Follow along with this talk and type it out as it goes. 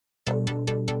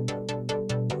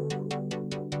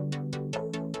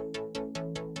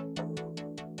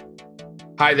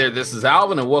Hi there, this is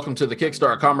Alvin, and welcome to the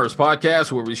Kickstart Commerce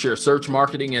Podcast, where we share search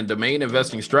marketing and domain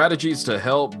investing strategies to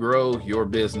help grow your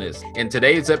business. In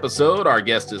today's episode, our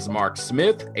guest is Mark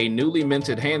Smith, a newly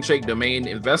minted Handshake domain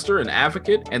investor and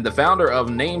advocate, and the founder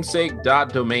of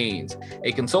Namesake.domains,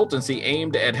 a consultancy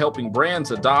aimed at helping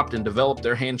brands adopt and develop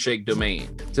their Handshake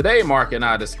domain. Today, Mark and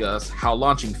I discuss how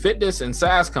launching fitness and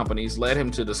SaaS companies led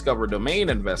him to discover domain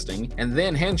investing and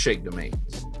then Handshake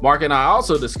domains. Mark and I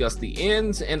also discuss the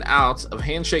ins and outs of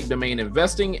Handshake domain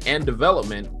investing and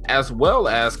development, as well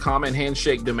as common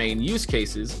Handshake domain use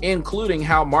cases, including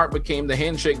how Mark became the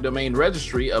Handshake domain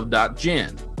registry of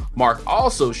 .gen. Mark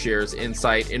also shares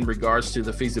insight in regards to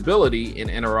the feasibility and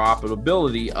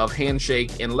interoperability of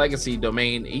Handshake and legacy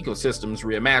domain ecosystems,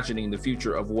 reimagining the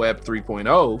future of Web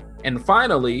 3.0. And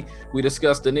finally, we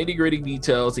discuss the nitty-gritty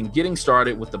details in getting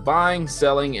started with the buying,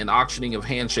 selling, and auctioning of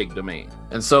Handshake domain.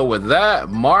 And so with that,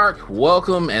 Mark,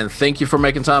 welcome, and thank you for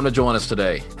making time to join us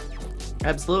today.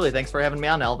 Absolutely. Thanks for having me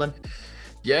on, Alvin.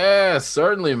 Yeah,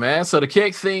 certainly, man. So to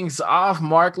kick things off,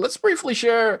 Mark, let's briefly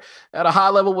share at a high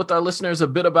level with our listeners a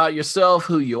bit about yourself,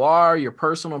 who you are, your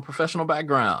personal and professional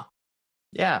background.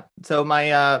 Yeah. So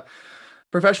my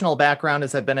professional background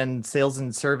is I've been in sales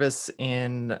and service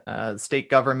in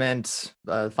state government,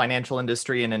 financial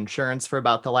industry, and insurance for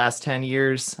about the last 10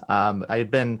 years. I've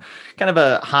been kind of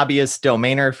a hobbyist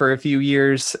domainer for a few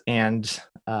years and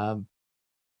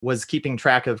was keeping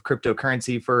track of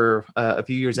cryptocurrency for a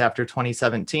few years after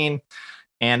 2017.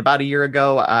 And about a year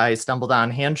ago, I stumbled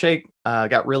on Handshake,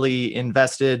 got really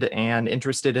invested and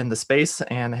interested in the space,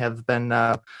 and have been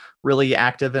really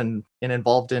active and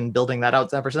involved in building that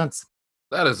out ever since.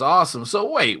 That is awesome.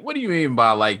 So wait, what do you mean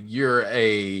by you're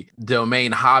a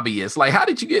domain hobbyist? How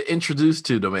did you get introduced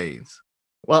to domains?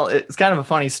 Well, it's kind of a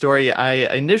funny story. I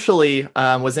initially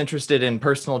was interested in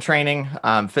personal training.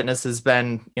 Fitness has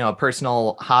been, a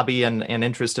personal hobby and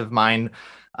interest of mine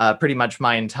pretty much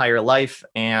my entire life.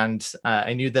 And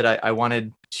I knew that I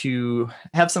wanted to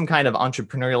have some kind of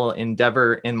entrepreneurial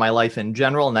endeavor in my life in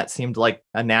general. And that seemed like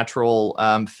a natural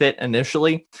fit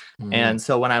initially. Mm-hmm. And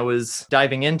so when I was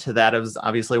diving into that, it was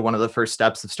obviously one of the first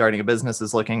steps of starting a business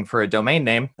is looking for a domain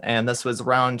name. And this was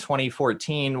around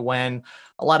 2014 when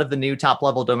a lot of the new top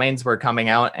level domains were coming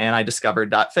out, and I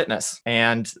discovered .fitness.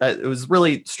 And it was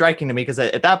really striking to me because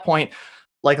at that point,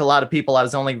 like a lot of people, I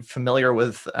was only familiar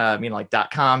with,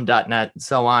 .com, .net, and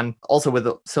so on. Also, with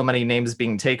so many names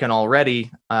being taken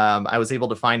already, I was able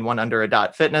to find one under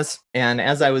a .fitness. And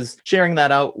as I was sharing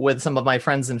that out with some of my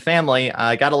friends and family,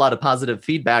 I got a lot of positive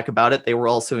feedback about it. They were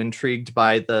also intrigued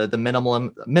by the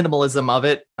minimalism of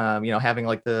it, having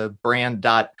like the brand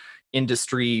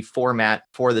 .industry format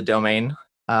for the domain.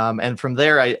 And from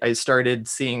there, I started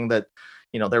seeing that,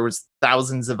 there was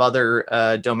thousands of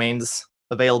other domains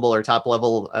available or top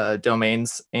level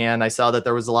domains. And I saw that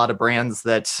there was a lot of brands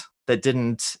that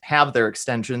didn't have their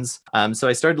extensions. So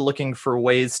I started looking for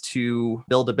ways to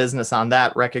build a business on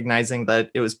that, recognizing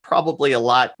that it was probably a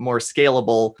lot more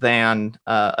scalable than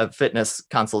a fitness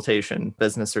consultation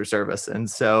business or service. And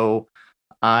so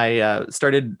I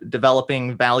started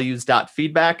developing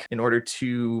values.feedback in order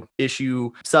to issue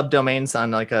subdomains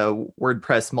on like a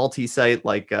WordPress multi-site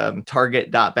like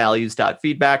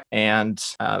target.values.feedback. And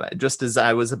just as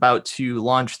I was about to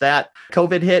launch that,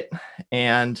 COVID hit.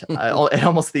 And at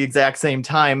almost the exact same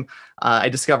time, I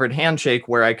discovered Handshake,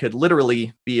 where I could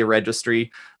literally be a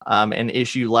registry and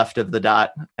issue left of the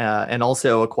dot and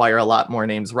also acquire a lot more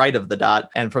names right of the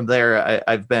dot. And from there,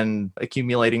 I've been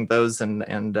accumulating those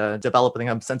and developing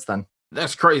them since then.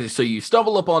 That's crazy. So you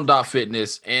stumble upon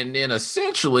 .fitness, and then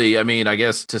essentially, I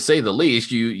guess to say the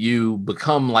least, you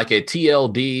become like a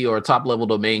TLD or a top level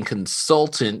domain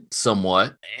consultant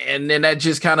somewhat, and then that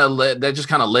just kind of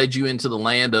led you into the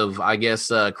land of, I guess,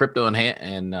 crypto and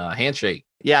Handshake.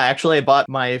 Yeah, actually, I bought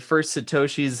my first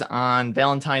Satoshis on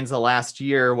Valentine's of last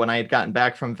year when I had gotten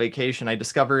back from vacation. I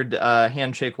discovered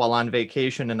Handshake while on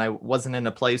vacation, and I wasn't in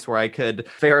a place where I could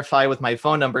verify with my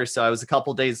phone number. So I was a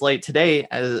couple days late. Today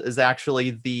is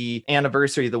actually the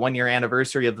 1-year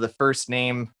anniversary of the first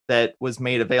name that was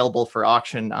made available for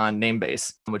auction on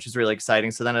Namebase, which is really exciting.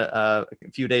 So then a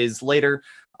few days later,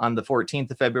 on the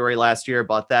 14th of February last year,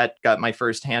 bought that, got my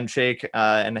first Handshake,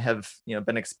 and have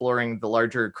been exploring the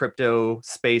larger crypto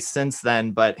space since then.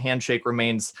 But Handshake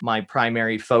remains my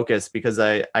primary focus because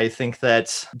I think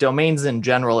that domains in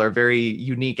general are a very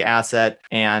unique asset,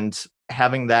 and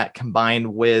having that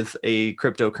combined with a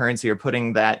cryptocurrency or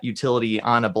putting that utility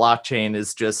on a blockchain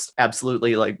is just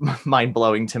absolutely like mind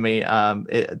blowing to me.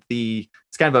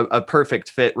 It's kind of a perfect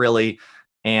fit, really.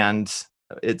 And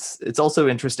it's also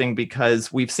interesting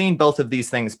because we've seen both of these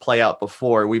things play out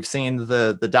before. We've seen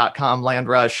the dot-com land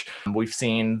rush. We've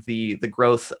seen the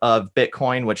growth of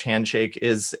Bitcoin, which Handshake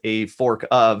is a fork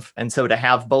of. And so to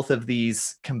have both of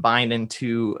these combined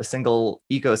into a single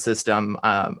ecosystem,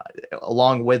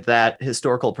 along with that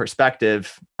historical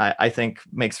perspective, I think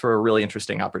makes for a really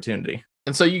interesting opportunity.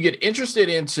 And so you get interested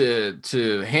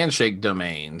into Handshake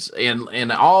domains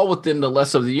and all within the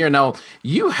less of the year. Now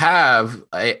you have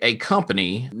a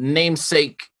company,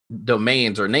 Namesake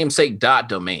Domains or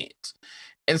namesake.domains.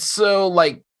 And so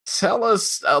like tell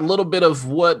us a little bit of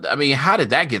how did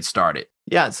that get started?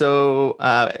 Yeah, so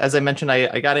as I mentioned,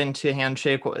 I got into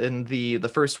Handshake in the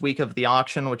first week of the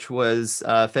auction, which was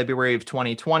February of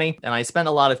 2020, and I spent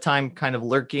a lot of time kind of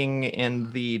lurking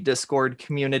in the Discord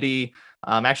community.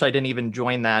 Actually, I didn't even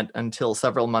join that until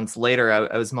several months later.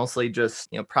 I was mostly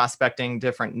just prospecting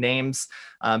different names.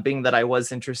 Being that I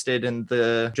was interested in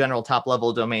the general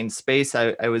top-level domain space,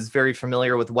 I was very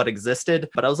familiar with what existed,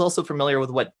 but I was also familiar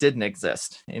with what didn't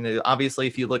exist. And obviously,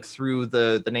 if you look through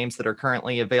the names that are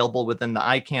currently available within the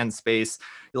ICANN space,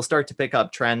 you'll start to pick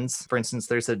up trends. For instance,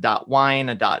 there's a .wine,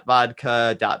 a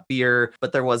 .vodka, .beer,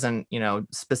 but there wasn't,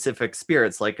 specific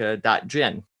spirits like a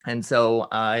 .gin. And so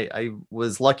I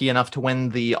was lucky enough to win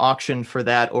the auction for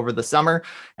that over the summer.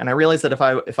 And I realized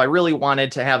that if I really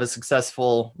wanted to have a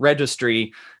successful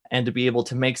registry and to be able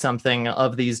to make something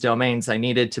of these domains, I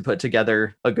needed to put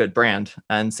together a good brand.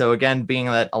 And so again, being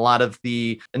that a lot of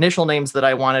the initial names that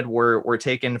I wanted were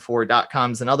taken for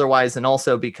 .coms and otherwise, and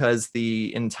also because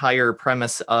the entire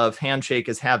premise of Handshake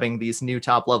is having these new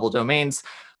top-level domains,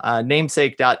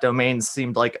 namesake.domains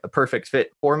seemed like a perfect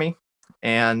fit for me.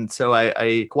 And so I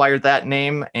acquired that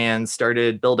name and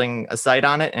started building a site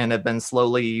on it, and have been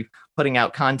slowly putting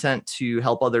out content to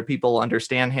help other people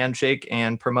understand Handshake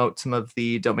and promote some of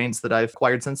the domains that I've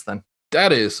acquired since then.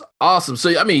 That is awesome. So,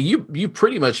 you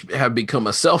pretty much have become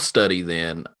a self-study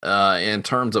then in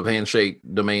terms of Handshake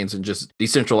domains and just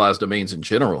decentralized domains in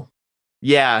general.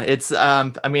 Yeah, it's,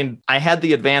 I had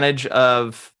the advantage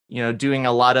of, doing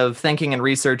a lot of thinking and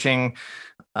researching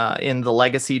in the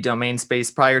legacy domain space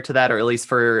prior to that, or at least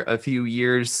for a few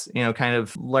years, kind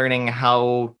of learning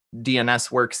how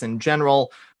DNS works in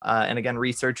general. And again,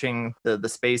 researching the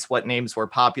space, what names were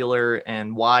popular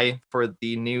and why for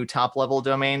the new top level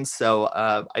domains. So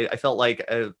I felt like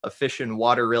a fish in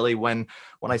water really when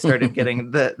I started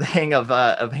getting the hang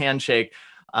of Handshake.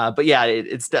 But yeah,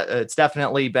 it's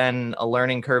definitely been a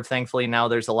learning curve. Thankfully, now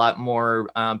there's a lot more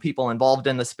people involved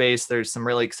in the space. There's some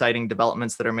really exciting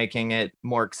developments that are making it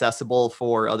more accessible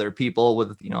for other people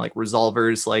with, like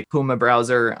resolvers like Puma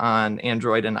browser on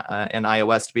Android and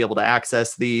iOS to be able to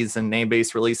access these, and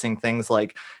Namebase releasing things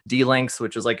like D-Links,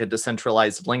 which is like a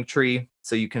decentralized link tree.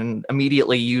 So you can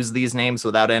immediately use these names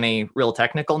without any real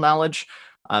technical knowledge.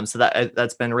 So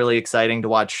that's been really exciting to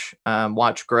watch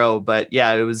grow. But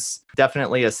yeah, it was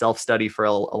definitely a self-study for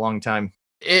a long time.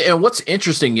 And what's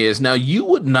interesting is now you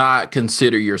would not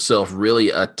consider yourself really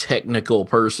a technical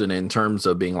person in terms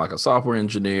of being like a software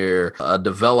engineer, a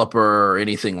developer, or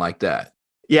anything like that.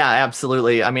 Yeah,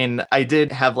 absolutely. I did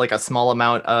have like a small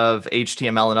amount of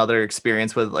HTML and other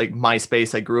experience with like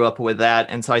MySpace. I grew up with that.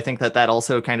 And so I think that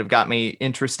also kind of got me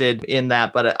interested in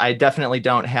that. But I definitely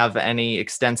don't have any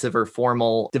extensive or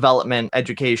formal development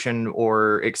education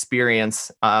or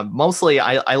experience. Mostly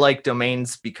I like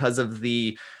domains because of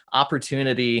the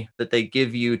opportunity that they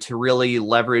give you to really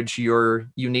leverage your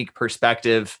unique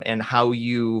perspective and how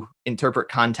you interpret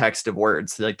context of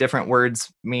words. Like different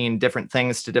words mean different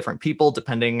things to different people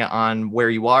depending on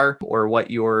where you are or what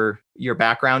your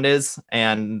background is.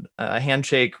 And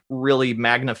Handshake really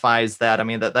magnifies that.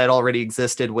 That already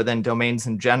existed within domains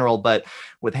in general, but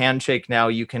with Handshake now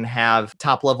you can have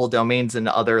top level domains in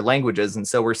other languages. And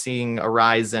so we're seeing a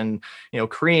rise in,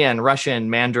 Korean, Russian,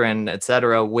 Mandarin,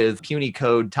 etc., with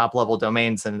Punycode top level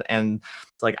domains. And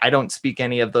it's like, I don't speak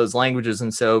any of those languages.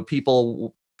 And so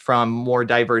people from more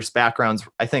diverse backgrounds,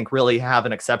 I think, really have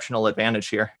an exceptional advantage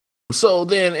here. So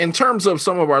then in terms of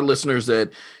some of our listeners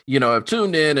that, have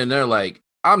tuned in and they're like,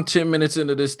 I'm 10 minutes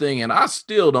into this thing and I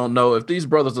still don't know if these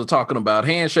brothers are talking about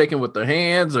handshaking with their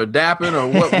hands or dapping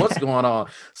or what's going on.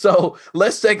 So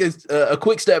let's take a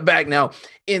quick step back now.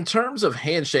 In terms of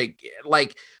Handshake,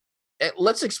 like,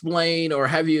 let's explain, or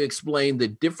have you explain the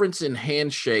difference in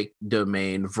Handshake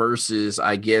domain versus,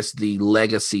 I guess, the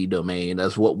legacy domain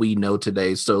as what we know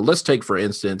today. So let's take, for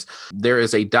instance, there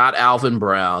is a .Alvin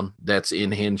Brown that's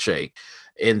in Handshake,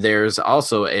 and there's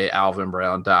also a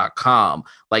alvinbrown.com.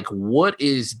 Like, what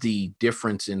is the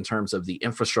difference in terms of the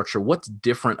infrastructure? What's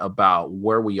different about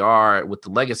where we are with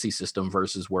the legacy system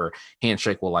versus where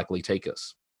Handshake will likely take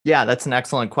us? Yeah, that's an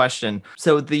excellent question.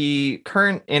 So, the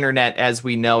current internet as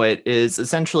we know it is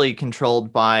essentially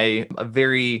controlled by a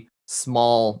very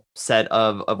small set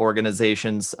of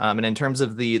organizations. And in terms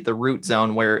of the root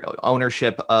zone where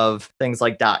ownership of things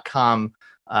like .com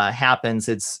happens,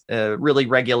 it's really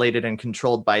regulated and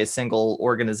controlled by a single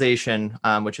organization,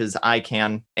 which is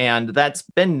ICANN. And that's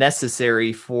been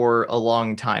necessary for a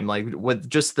long time. Like with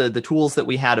just the tools that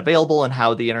we had available and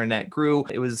how the internet grew,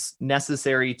 it was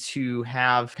necessary to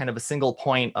have kind of a single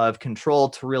point of control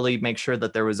to really make sure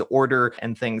that there was order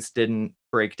and things didn't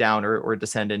break down or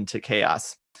descend into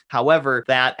chaos. However,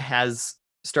 that has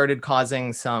started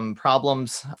causing some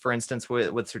problems, for instance,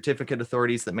 with certificate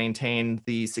authorities that maintain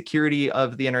the security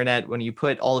of the internet. When you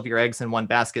put all of your eggs in one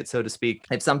basket, so to speak,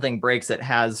 if something breaks, it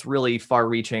has really far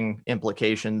reaching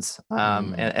implications.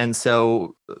 And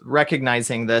so,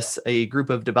 recognizing this, a group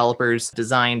of developers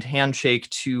designed Handshake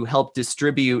to help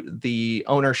distribute the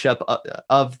ownership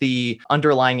of the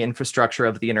underlying infrastructure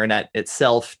of the internet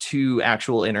itself to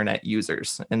actual internet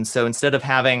users. And so, instead of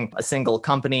having a single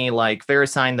company like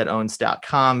VeriSign that owns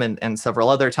 .com and several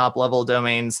other top level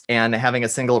domains and having a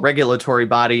single regulatory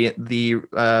body, the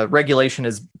regulation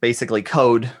is basically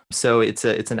code. So it's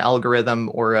an algorithm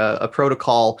or a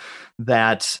protocol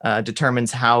that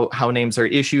determines how names are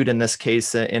issued, in this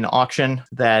case, in auction,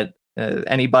 that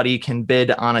anybody can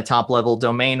bid on a top level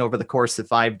domain over the course of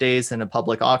 5 days in a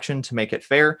public auction to make it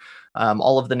fair.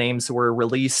 All of the names were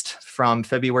released from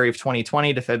February of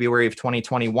 2020 to February of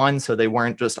 2021. So they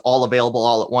weren't just all available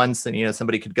all at once and,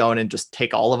 somebody could go in and just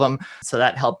take all of them. So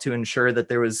that helped to ensure that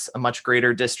there was a much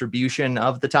greater distribution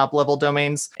of the top level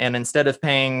domains. And instead of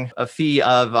paying a fee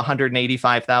of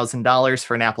 $185,000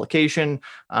 for an application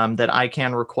that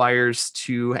ICANN requires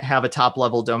to have a top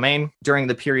level domain during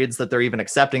the periods that they're even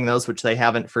accepting those, which they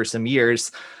haven't for some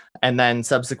years, and then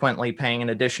subsequently paying an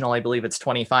additional, I believe it's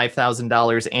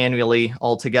 $25,000 annually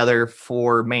altogether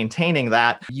for maintaining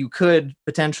that, you could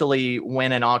potentially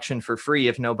win an auction for free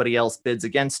if nobody else bids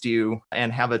against you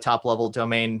and have a top level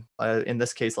domain, in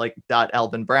this case, like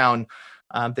 .Alvin Brown,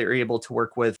 they're able to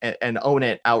work with and own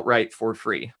it outright for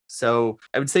free. So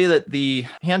I would say that the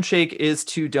Handshake is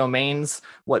to domains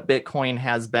what Bitcoin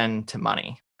has been to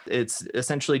money. It's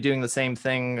essentially doing the same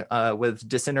thing with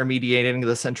disintermediating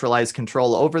the centralized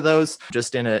control over those,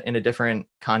 just in a different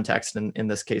context, in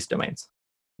this case, domains.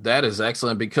 That is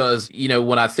excellent because,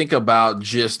 when I think about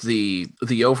just the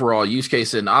overall use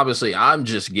case, and obviously I'm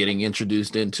just getting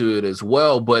introduced into it as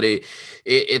well, but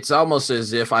it's almost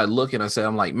as if I look and I say,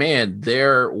 I'm like, man,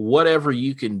 whatever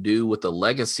you can do with a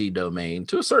legacy domain,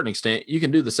 to a certain extent, you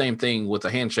can do the same thing with a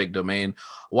Handshake domain.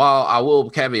 While I will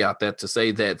caveat that to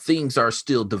say that things are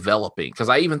still developing, because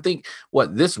I even think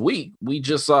this week we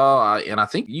just saw, and I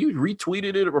think you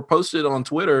retweeted it or posted on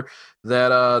Twitter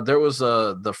that there was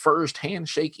the first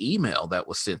Handshake email that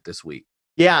was sent this week.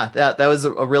 Yeah, that was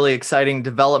a really exciting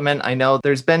development. I know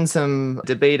there's been some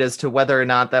debate as to whether or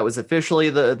not that was officially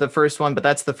the first one, but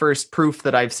that's the first proof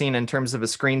that I've seen in terms of a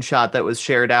screenshot that was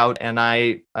shared out. And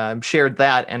I shared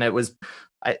that, and it was,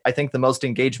 I think, the most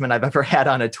engagement I've ever had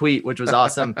on a tweet, which was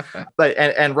awesome. But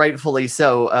and rightfully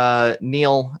so.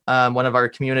 Neil, one of our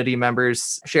community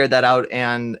members, shared that out,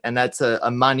 and that's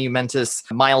a monumentous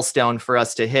milestone for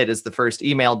us to hit as the first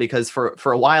email, because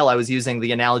for a while I was using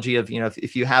the analogy of,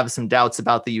 if you have some doubts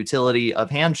about the utility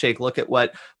of Handshake, look at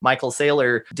what Michael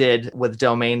Saylor did with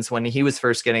domains when he was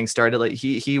first getting started. Like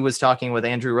he was talking with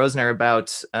Andrew Rosner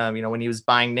about when he was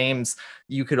buying names,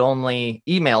 you could only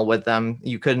email with them.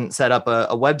 You couldn't set up a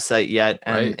website yet.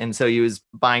 And so he was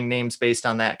buying names based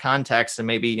on that context, and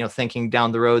maybe, thinking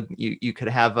down the road, you could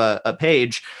have a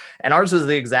page. And ours was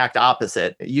the exact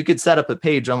opposite. You could set up a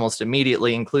page almost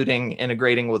immediately, including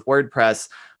integrating with WordPress,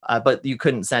 but you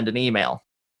couldn't send an email.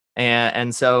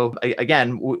 And so,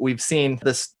 again, we've seen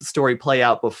this story play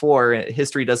out before.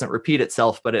 History doesn't repeat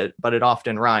itself, but it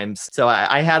often rhymes. So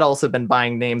I had also been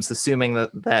buying names, assuming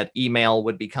that email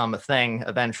would become a thing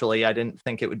eventually. I didn't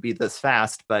think it would be this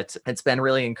fast, but it's been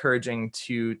really encouraging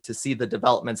to see the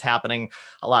developments happening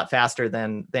a lot faster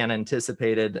than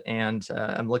anticipated. And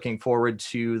I'm looking forward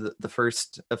to the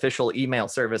first official email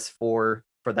service for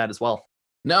that as well.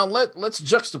 Now let's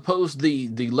juxtapose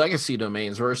the legacy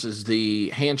domains versus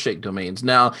the Handshake domains.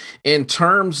 Now, in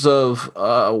terms of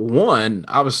one,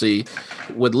 obviously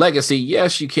with legacy,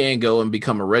 yes, you can go and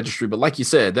become a registry, but like you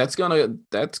said, that's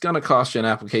gonna cost you an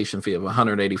application fee of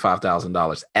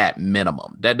 $185,000 at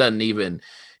minimum. That doesn't even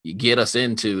get us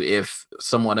into if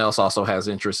someone else also has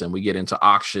interest and we get into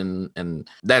auction, and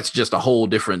that's just a whole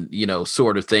different,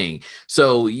 sort of thing.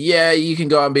 So yeah, you can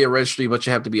go out and be a registry, but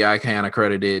you have to be ICANN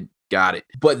accredited. Got it.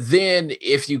 But then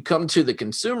if you come to the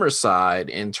consumer side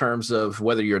in terms of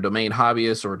whether you're a domain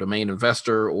hobbyist or a domain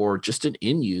investor or just an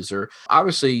end user,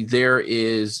 obviously there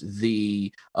is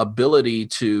the ability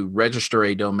to register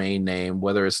a domain name,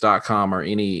 whether it's .com or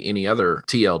any other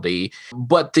TLD.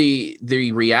 But the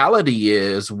reality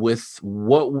is with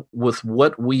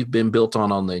what we've been built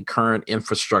on the current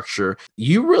infrastructure,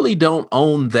 you really don't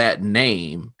own that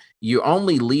name. You're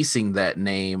only leasing that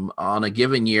name on a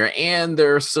given year. And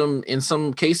in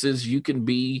some cases, you can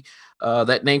be,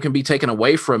 that name can be taken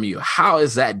away from you. How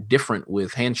is that different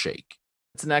with Handshake?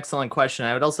 It's an excellent question.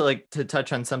 I would also like to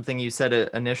touch on something you said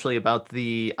initially about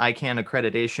the ICANN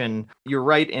accreditation. You're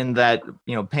right in that,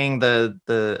 paying the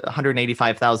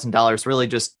 $185,000 really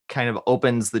just kind of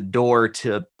opens the door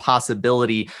to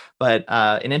possibility. But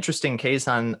an interesting case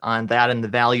on that and the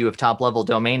value of top level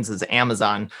domains is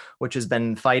Amazon, which has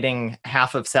been fighting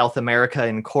half of South America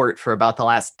in court for about the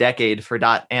last decade for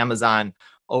 .amazon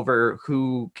over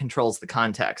who controls the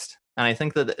context. And I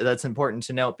think that that's important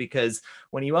to note because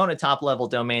when you own a top level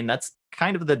domain, that's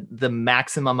kind of the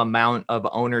maximum amount of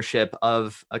ownership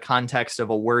of a context of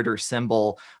a word or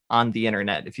symbol on the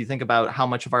internet. If you think about how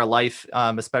much of our life,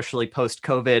 especially post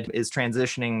COVID, is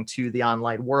transitioning to the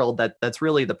online world, that's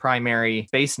really the primary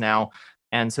space now.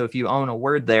 And so if you own a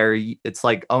word there, it's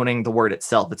like owning the word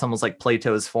itself. It's almost like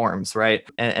Plato's Forms, right?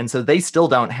 And so they still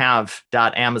don't have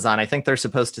 .amazon. I think they're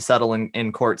supposed to settle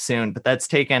in court soon, but that's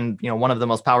taken, one of the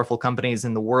most powerful companies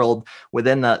in the world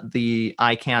within the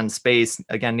ICANN space,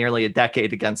 again, nearly a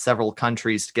decade against several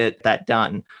countries to get that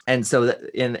done. And so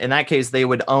in that case, they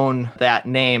would own that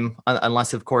name,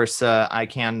 unless, of course,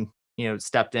 ICANN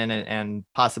stepped in and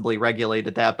possibly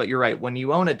regulated that. But you're right. When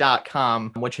you own a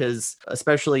 .com, which is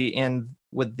especially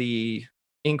with the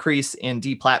increase in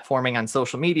deplatforming on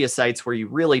social media sites where you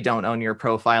really don't own your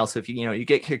profile. So if you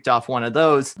get kicked off one of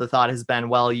those, the thought has been,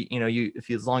 well,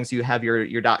 as long as you have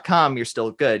your .com, you're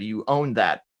still good. You own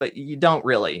that. But you don't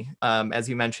really. As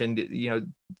you mentioned,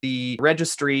 the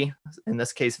registry, in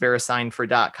this case, VeriSign for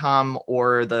 .com,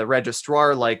 or the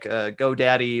registrar like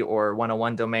GoDaddy or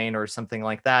 101 Domain or something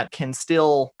like that, can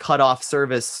still cut off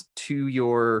service to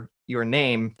your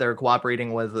name. They're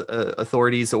cooperating with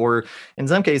authorities, or in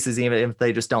some cases, even if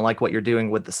they just don't like what you're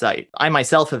doing with the site. I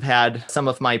myself have had some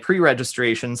of my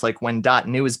pre-registrations, like when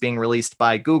 .new is being released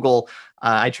by Google,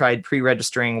 I tried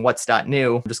pre-registering what's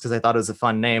 .new just because I thought it was a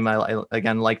fun name. I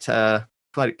again like to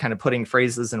kind of putting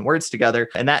phrases and words together.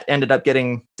 And that ended up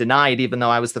getting denied, even though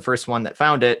I was the first one that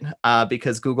found it,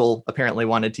 because Google apparently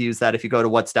wanted to use that. If you go to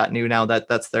what's .new now,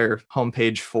 that's their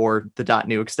homepage for the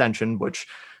 .new extension, which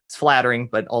is flattering,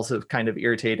 but also kind of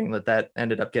irritating that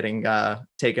ended up getting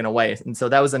taken away. And so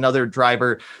that was another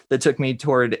driver that took me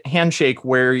toward Handshake,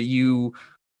 where you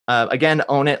again,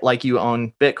 own it like you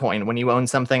own Bitcoin. When you own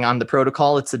something on the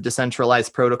protocol, it's a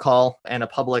decentralized protocol and a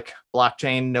public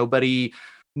blockchain.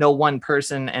 No one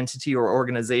person, entity, or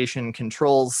organization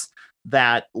controls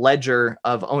that ledger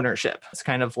of ownership. It's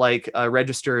kind of like a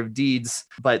register of deeds,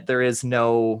 but there is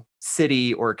no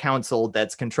city or council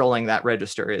that's controlling that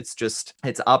register. It's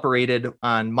operated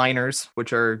on miners,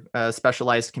 which are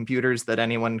specialized computers that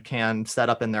anyone can set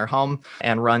up in their home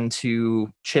and run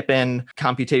to chip in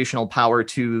computational power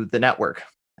to the network.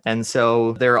 And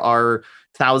so there are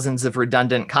thousands of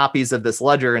redundant copies of this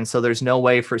ledger. And so there's no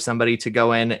way for somebody to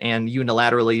go in and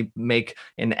unilaterally make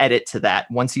an edit to that.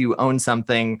 Once you own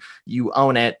something, you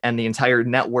own it, and the entire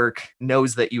network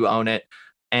knows that you own it.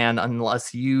 And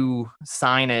unless you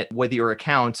sign it with your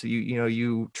account,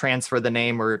 you transfer the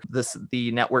name, or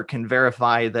the network can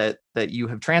verify that you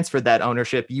have transferred that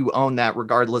ownership. You own that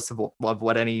regardless of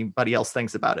what anybody else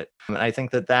thinks about it. And I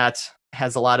think that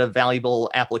has a lot of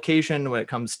valuable application when it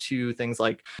comes to things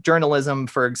like journalism,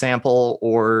 for example,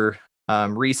 or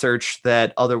research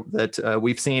that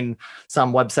we've seen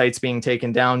some websites being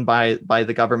taken down by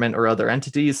the government or other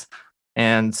entities.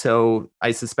 And so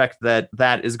I suspect that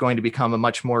is going to become a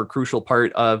much more crucial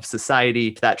part of society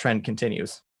if that trend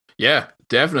continues. Yeah,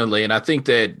 definitely. And I think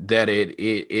that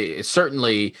it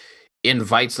certainly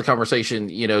invites the conversation,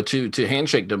 to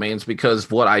Handshake domains, because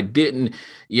what I didn't,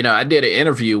 I did an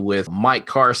interview with Mike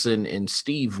Carson and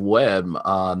Steve Webb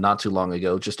not too long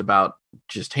ago, just about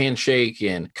Handshake,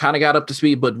 and kind of got up to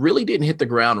speed, but really didn't hit the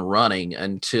ground running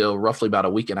until roughly about a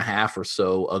week and a half or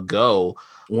so ago,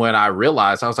 when I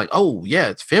realized, I was like, oh yeah,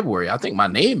 it's February. I think my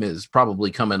name is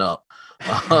probably coming up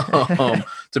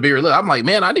to be real. I'm like,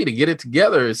 man, I need to get it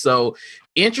together. So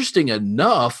interesting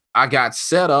enough, I got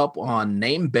set up on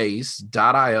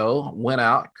Namebase.io, went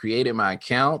out, created my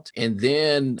account, and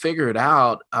then figured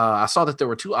out, I saw that there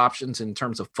were two options in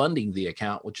terms of funding the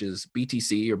account, which is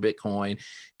BTC or Bitcoin,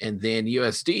 and then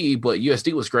USD, but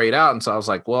USD was grayed out. And so I was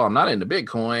like, well, I'm not into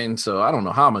Bitcoin, so I don't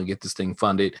know how I'm going to get this thing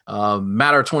funded.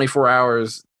 Matter of 24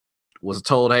 hours, was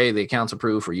told, hey, the account's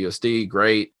approved for USD.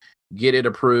 Great. Get it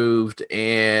approved.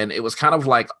 And it was kind of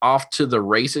like off to the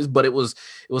races, but it was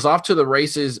off to the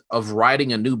races of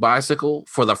riding a new bicycle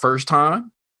for the first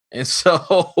time. And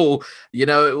so,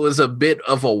 it was a bit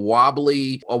of a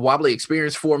wobbly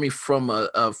experience for me from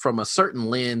a certain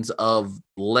lens of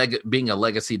being a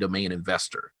legacy domain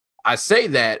investor. I say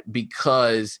that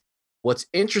because what's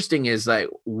interesting is that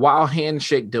while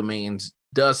Handshake Domains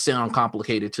does sound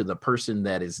complicated to the person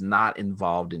that is not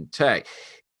involved in tech,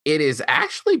 it is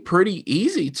actually pretty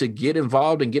easy to get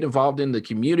involved in the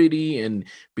community and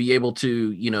be able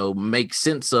to, make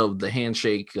sense of the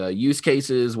Handshake use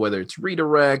cases, whether it's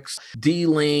redirects,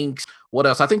 D-links, what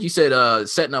else? I think you said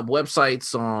setting up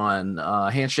websites on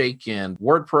Handshake and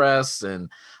WordPress, and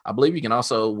I believe you can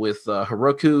also with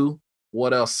Heroku.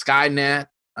 What else? Skynet.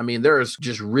 I mean, there's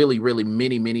just really, really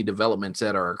many developments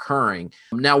that are occurring.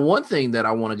 Now, one thing that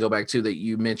I want to go back to that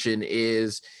you mentioned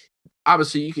is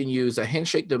obviously you can use a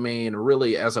Handshake domain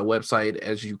really as a website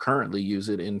as you currently use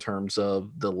it in terms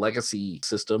of the legacy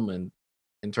system. And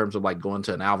in terms of like going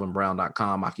to an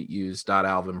alvinbrown.com, I could use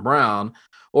 .alvinbrown,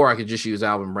 or I could just use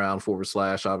alvinbrown /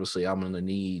 obviously I'm going to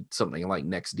need something like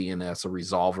NextDNS, a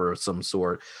resolver of some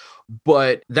sort.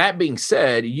 But that being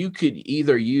said, you could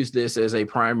either use this as a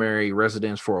primary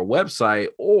residence for a website,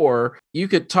 or you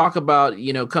could talk about,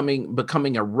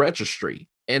 becoming a registry.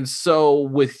 And so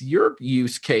with your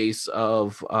use case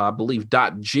of, I believe,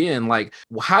 .gen, like,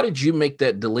 how did you make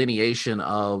that delineation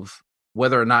of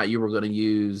whether or not you were going to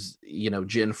use,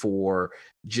 Gen for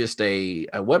just a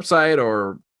website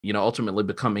or, ultimately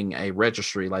becoming a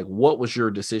registry? Like, what was your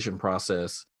decision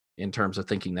process in terms of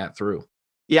thinking that through?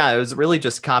 Yeah, it was really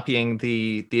just copying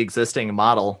the existing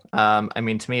model.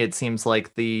 To me, it seems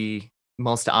like the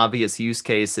most obvious use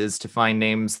case is to find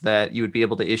names that you would be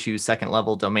able to issue second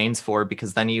level domains for,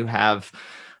 because then you have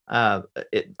a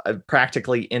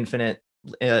practically infinitely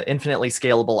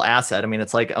scalable asset. I mean,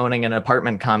 it's like owning an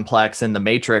apartment complex in the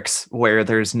Matrix where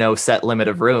there's no set limit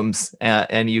of rooms,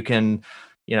 and you can,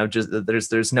 just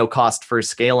there's no cost for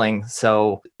scaling.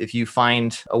 So if you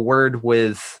find a word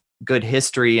with good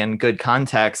history and good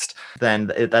context,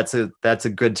 then that's a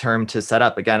good term to set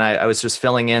up. Again, I was just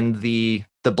filling in the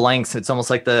blanks. It's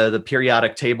almost like the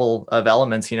periodic table of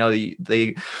elements.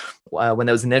 They when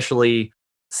those initially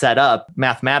set up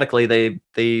mathematically,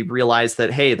 they realized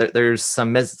that, hey, there's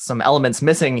some elements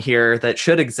missing here that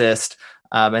should exist.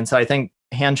 And so I think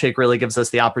Handshake really gives us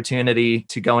the opportunity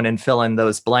to go in and fill in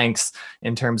those blanks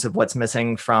in terms of what's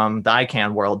missing from the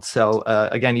ICANN world. So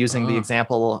again, using the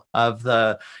example of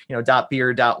the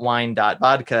 .beer, .wine,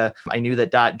 .vodka, I knew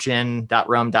that .gin,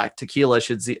 .rum, .tequila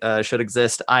should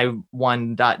exist. I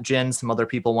won .gin, some other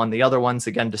people won the other ones,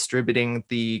 again, distributing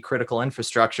the critical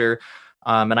infrastructure.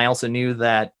 And I also knew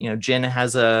that gin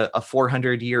has a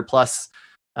 400-year plus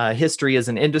history as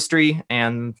an industry,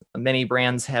 and many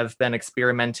brands have been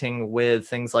experimenting with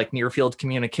things like near field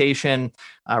communication,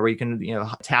 where you can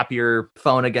tap your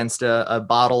phone against a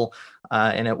bottle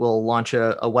and it will launch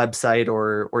a website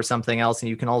or something else. And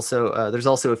you can also there's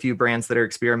also a few brands that are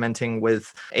experimenting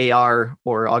with AR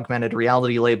or augmented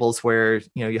reality labels, where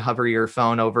you hover your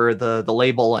phone over the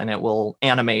label and it will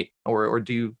animate or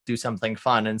do something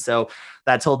fun. And so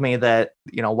that told me that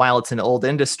while it's an old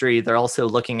industry, they're also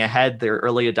looking ahead. They're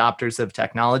early adopters of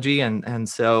technology, and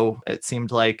so it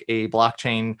seemed like a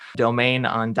blockchain domain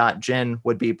on .gin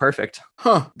would be perfect.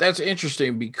 Huh, that's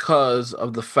interesting because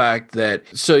of the fact that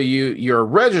you're a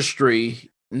registry.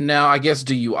 Now, I guess,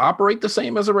 do you operate the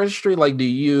same as a registry? Like, do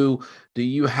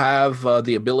you have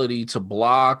the ability to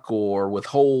block or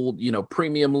withhold,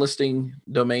 premium listing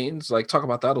domains? Like, talk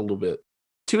about that a little bit.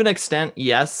 To an extent,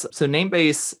 yes. So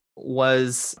Namebase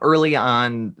was early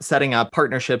on setting up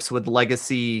partnerships with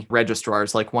legacy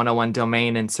registrars like 101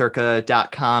 Domain and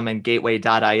Circa.com and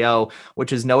Gateway.io,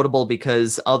 which is notable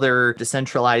because other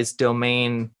decentralized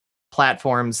domain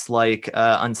platforms like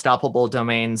Unstoppable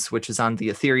Domains, which is on the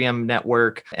Ethereum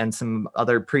network, and some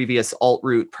other previous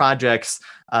alt-root projects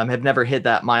have never hit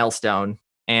that milestone.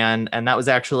 And that was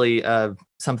actually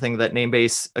something that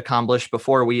Namebase accomplished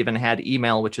before we even had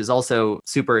email, which is also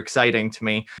super exciting to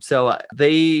me. So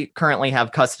they currently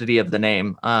have custody of the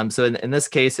name. So in this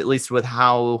case, at least with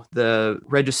how the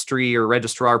registry or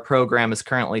registrar program is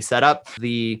currently set up,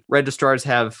 the registrars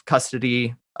have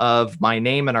custody of my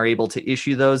name and are able to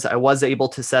issue those. I was able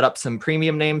to set up some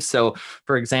premium names. So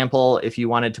for example, if you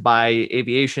wanted to buy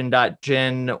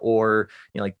aviation.gin or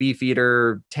like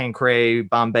Beefeater, Tanqueray,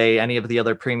 Bombay, any of the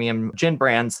other premium gin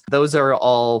brands, those are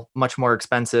all much more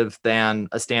expensive than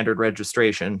a standard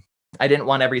registration. I didn't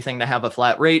want everything to have a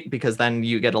flat rate because then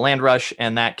you get a land rush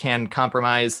and that can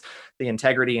compromise the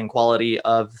integrity and quality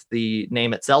of the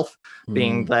name itself,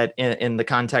 being that in the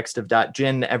context of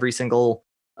 .gin, every single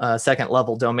second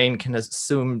level domain can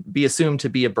be assumed to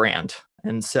be a brand.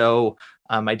 And so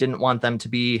I didn't want them to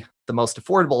be the most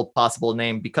affordable possible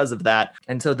name because of that.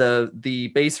 And so the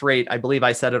base rate, I believe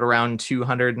I set it around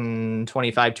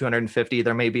 225, 250.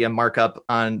 There may be a markup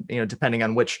on, depending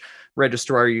on which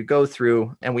registrar you go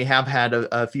through. And we have had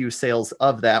a few sales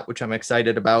of that, which I'm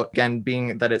excited about. Again,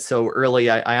 being that it's so early,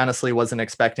 I honestly wasn't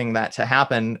expecting that to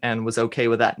happen and was okay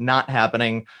with that not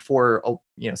happening for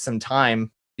some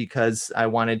time, because I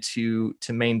wanted to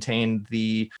maintain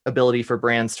the ability for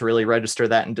brands to really register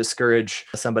that and discourage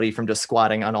somebody from just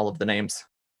squatting on all of the names.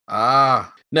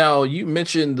 Now you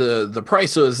mentioned the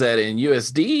price. So is that in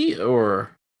USD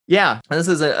or? Yeah, this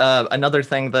is another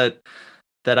thing that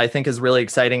I think is really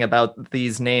exciting about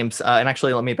these names. And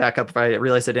actually, let me back up. If I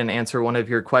realized I didn't answer one of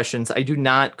your questions. I do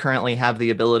not currently have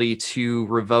the ability to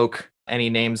revoke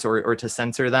any names or to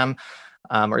censor them.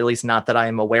 Or at least not that I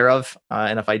am aware of.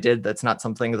 And if I did, that's not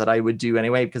something that I would do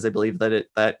anyway, because I believe that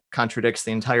that contradicts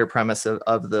the entire premise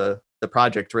of the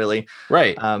project, really.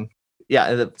 Right.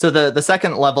 So the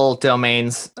second level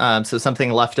domains, so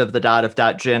something left of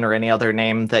the .gin or any other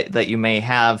name that you may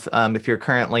have, if you're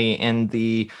currently in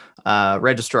the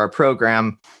registrar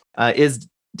program, is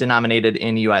denominated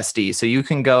in USD. So you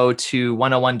can go to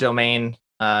 101 domain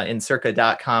in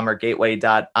circa.com or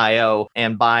gateway.io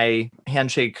and buy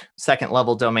Handshake second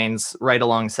level domains right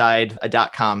alongside a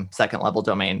 .com second level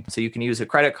domain. So you can use a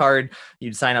credit card,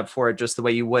 you'd sign up for it just the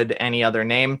way you would any other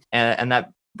name. And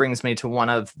that brings me to one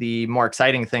of the more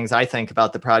exciting things I think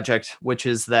about the project, which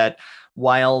is that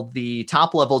while the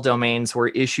top level domains were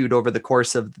issued over the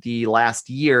course of the last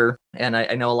year, and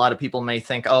I know a lot of people may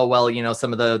think, oh, well,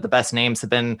 some of the best names have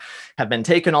been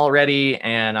taken already,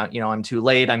 and I'm too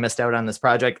late, I missed out on this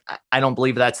project. I don't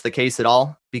believe that's the case at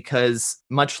all, because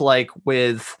much like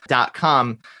with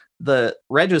 .com, the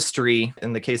registry,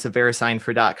 in the case of VeriSign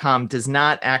for .com, does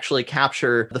not actually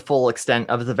capture the full extent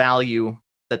of the value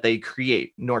that they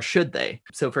create, nor should they.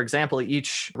 So for example,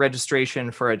 each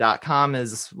registration for a .com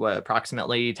is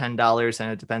approximately $10,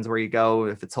 and it depends where you go,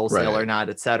 if it's wholesale or not,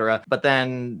 etc. But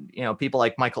then, people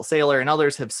like Michael Saylor and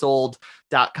others have sold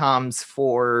 .coms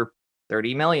for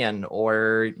 30 million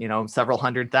or, several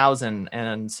 100,000.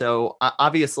 And so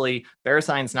obviously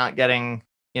VeriSign's not getting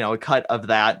a cut of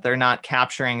that. They're not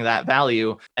capturing that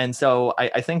value. And so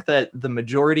I think that the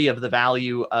majority of the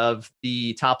value of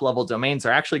the top level domains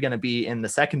are actually going to be in the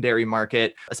secondary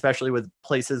market, especially with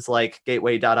places like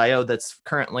gateway.io that's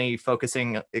currently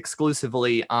focusing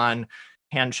exclusively on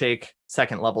Handshake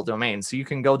second level domain. So you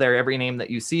can go there. Every name that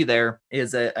you see there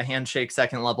is a Handshake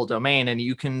second level domain, and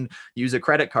you can use a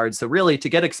credit card. So really, to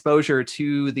get exposure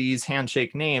to these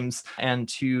Handshake names and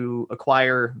to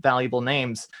acquire valuable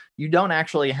names, you don't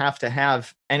actually have to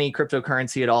have any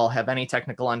cryptocurrency at all, have any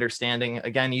technical understanding.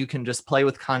 Again, you can just play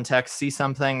with context, see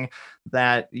something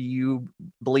that you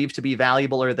believe to be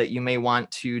valuable or that you may want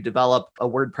to develop a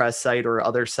WordPress site or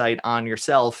other site on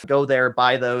yourself, go there,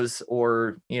 buy those,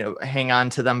 or hang on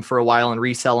to them for a while and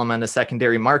resell them on a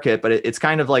secondary market. But it's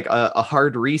kind of like a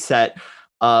hard reset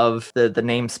of the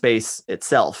namespace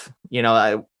itself.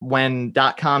 When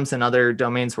 .coms and other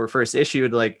domains were first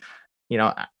issued,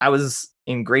 I was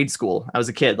in grade school. I was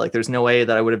a kid. There's no way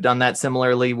that I would have done that.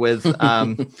 Similarly with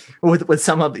with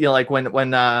some of when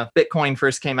Bitcoin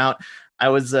first came out, I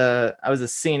was a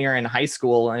senior in high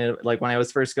school, and when I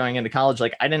was first going into college,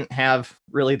 I didn't have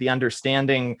really the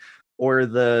understanding or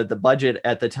the budget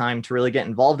at the time to really get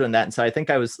involved in that. And so I think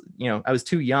I was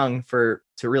too young to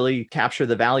really capture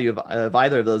the value of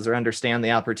either of those or understand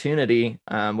the opportunity,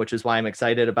 which is why I'm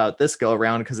excited about this go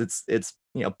around, because it's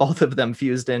both of them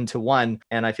fused into one.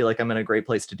 And I feel like I'm in a great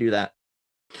place to do that.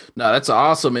 No, that's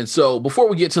awesome. And so before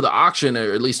we get to the auction,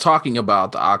 or at least talking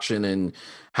about the auction and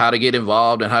how to get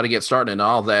involved and how to get started and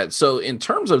all that. So in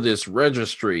terms of this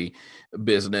registry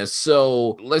business,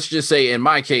 so let's just say in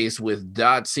my case with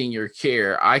Senior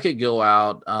Care, I could go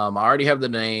out. I already have the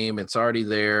name. It's already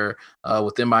there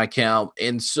within my account.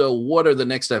 And so what are the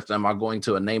next steps? Am I going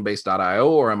to a namebase.io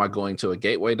or am I going to a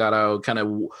gateway.io? Kind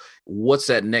of what's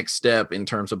that next step in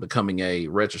terms of becoming a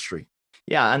registry?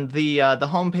 Yeah, on the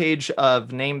homepage of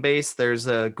Namebase, there's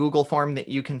a Google form that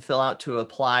you can fill out to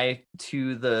apply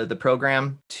to the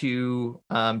program to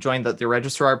join the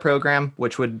registrar program,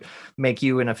 which would make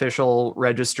you an official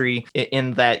registry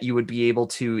in that you would be able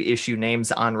to issue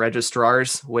names on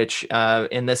registrars, which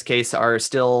in this case are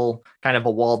still kind of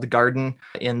a walled garden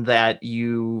in that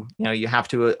you have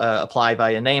to apply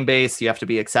via Namebase, you have to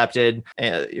be accepted,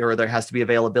 or there has to be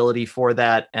availability for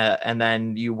that, and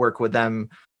then you work with them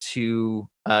to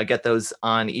get those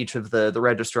on each of the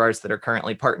registrars that are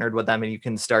currently partnered with them, and you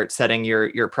can start setting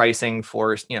your pricing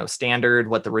for standard,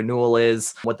 what the renewal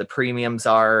is, what the premiums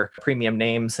are, premium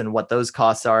names, and what those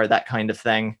costs are, that kind of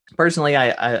thing. Personally,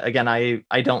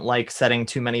 I don't like setting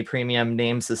too many premium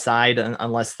names aside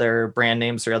unless they're brand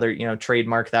names or other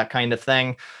trademark, that kind of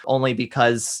thing, only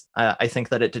because I think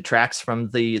that it detracts from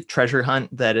the treasure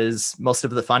hunt that is most of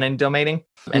the fun in domaining.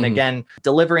 And again,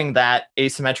 delivering that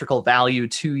asymmetrical value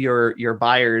to your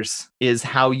buyers is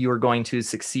how you're going to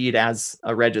succeed as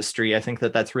a registry. I think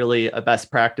that that's really a best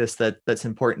practice that's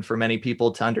important for many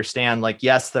people to understand. Like,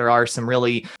 yes, there are some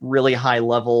really, really high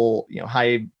level,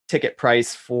 high ticket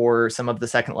price for some of the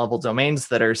second level domains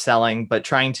that are selling, but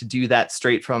trying to do that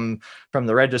straight from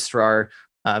the registrar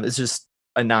is just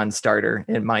a non-starter,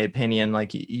 in my opinion. Like,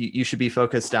 you should be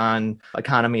focused on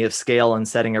economy of scale and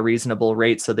setting a reasonable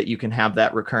rate so that you can have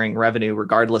that recurring revenue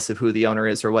regardless of who the owner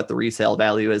is or what the resale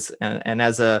value is. And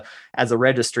as a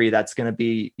registry, that's going to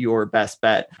be your best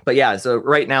bet. But yeah, so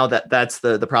right now that's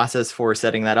the process for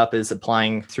setting that up is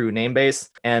applying through Namebase.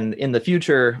 And in the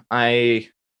future, I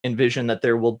envision that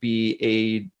there will be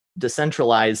a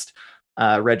decentralized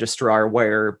registrar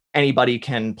where anybody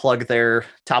can plug their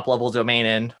top level domain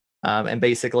in and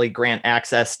basically grant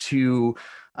access to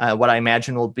what I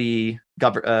imagine will be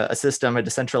a system, a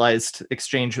decentralized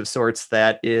exchange of sorts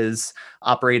that is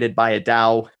operated by a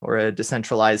DAO or a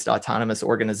decentralized autonomous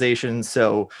organization.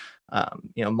 So,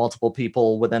 multiple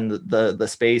people within the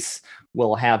space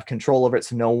will have control over it.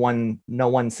 So no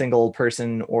one single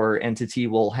person or entity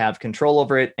will have control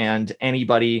over it, and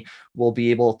anybody will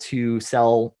be able to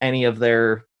sell any of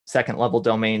their second level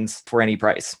domains for any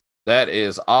price. That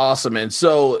is awesome. And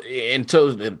so,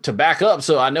 to back up,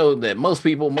 so I know that most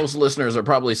listeners are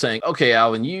probably saying, okay,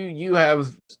 Alvin, you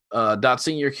have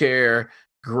 .senior care,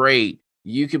 great.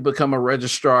 You can become a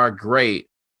registrar, great.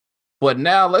 But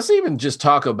now let's even just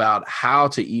talk about how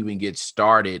to even get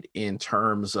started in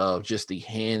terms of just the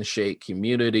handshake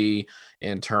community,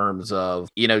 in terms of,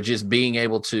 just being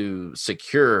able to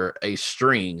secure a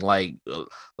string. Like,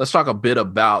 let's talk a bit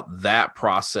about that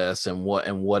process and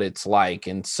what it's like.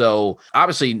 And so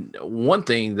obviously one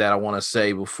thing that I want to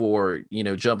say before,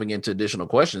 jumping into additional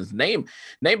questions,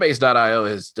 Namebase.io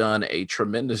has done a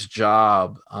tremendous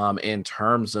job in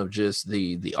terms of just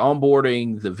the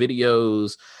onboarding, the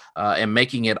videos, and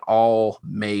making it all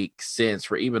make sense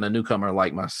for even a newcomer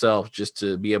like myself, just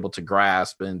to be able to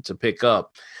grasp and to pick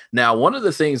up. Now, one of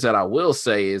the things that I will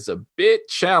say is a bit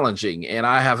challenging, and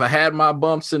I have had my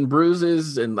bumps and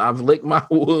bruises, and I've licked my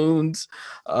wounds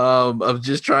of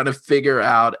just trying to figure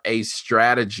out a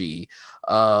strategy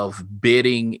of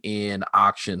bidding in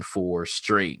auction for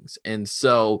strings. And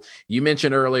so you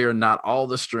mentioned earlier, not all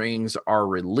the strings are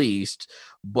released,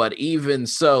 but even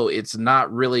so, it's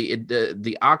not really,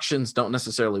 the auctions don't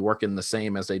necessarily work in the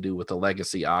same as they do with the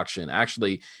legacy auction.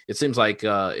 Actually, it seems like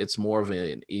it's more of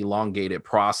an elongated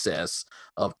process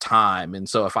of time. And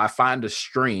so if I find a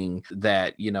string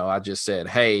that, I just said,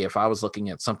 hey, if I was looking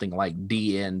at something like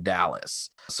DN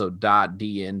Dallas, so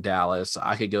 .dn Dallas,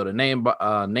 I could go to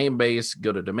Namebase,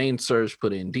 go to domain search,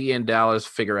 put in DN Dallas,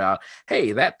 figure out,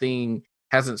 hey, that thing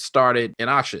hasn't started an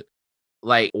auction.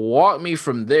 Like, walk me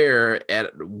from there at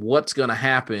what's going to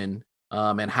happen,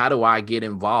 and how do I get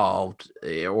involved,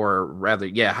 or rather,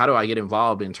 how do I get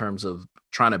involved in terms of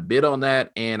trying to bid on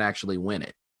that and actually win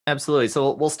it? Absolutely.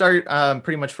 So we'll start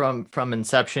pretty much from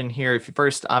inception here. If you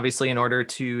first, obviously, in order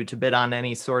to bid on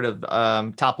any sort of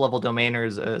top level domain or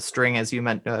a string, as you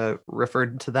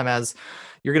referred to them as,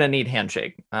 you're going to need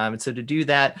Handshake. And so to do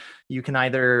that, you can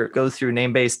either go through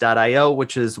Namebase.io,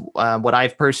 which is what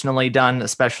I've personally done,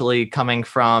 especially coming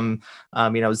from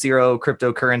zero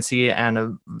cryptocurrency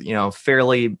and a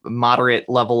fairly moderate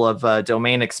level of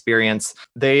domain experience.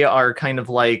 They are kind of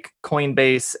like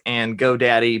Coinbase and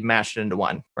GoDaddy mashed into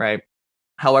one, right?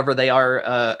 However, they are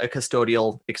a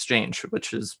custodial exchange,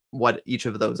 which is what each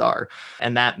of those are.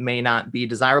 And that may not be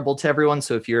desirable to everyone.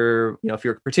 So if you're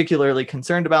particularly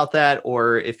concerned about that,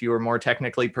 or if you are more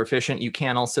technically proficient, you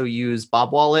can also use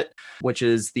Bob Wallet, which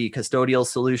is the custodial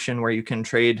solution where you can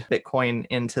trade Bitcoin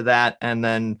into that and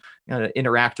then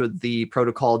interact with the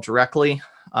protocol directly.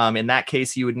 In that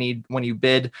case, you would need, when you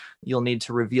bid, you'll need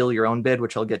to reveal your own bid,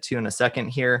 which I'll get to in a second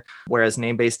here, whereas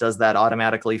Namebase does that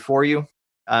automatically for you.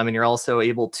 And you're also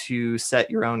able to set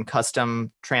your own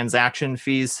custom transaction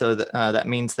fees. So that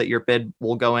means that your bid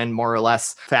will go in more or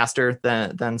less faster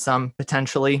than some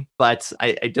potentially. But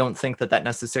I don't think that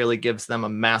necessarily gives them a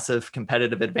massive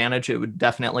competitive advantage. It would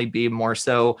definitely be more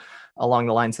so along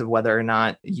the lines of whether or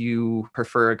not you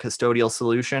prefer a custodial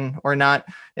solution or not.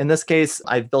 In this case,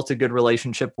 I've built a good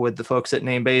relationship with the folks at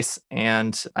Namebase,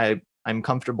 and I'm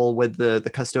comfortable with the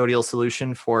custodial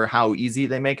solution for how easy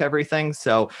they make everything.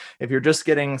 So if you're just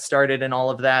getting started in all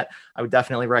of that, I would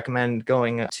definitely recommend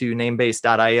going to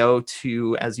namebase.io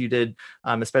to, as you did,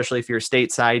 especially if you're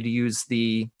stateside, use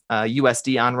the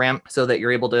USD on-ramp so that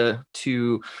you're able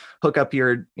to hook up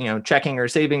your checking or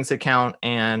savings account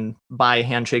and buy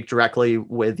Handshake directly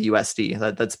with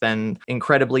USD. That's been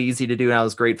incredibly easy to do, and I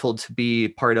was grateful to be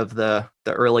part of the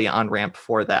early on-ramp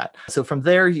for that. So from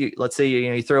there, let's say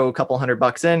you throw a couple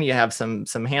 $100 in, you have some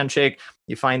Handshake,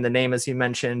 you find the name as you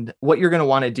mentioned. What you're going to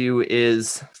want to do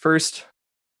is first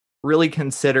really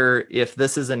consider if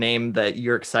this is a name that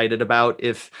you're excited about.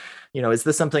 If is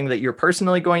this something that you're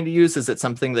personally going to use? Is it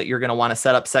something that you're going to want to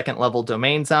set up second level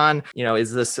domains on?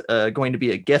 Is this going to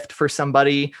be a gift for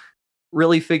somebody?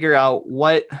 Really figure out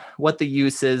what the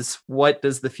use is. What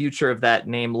does the future of that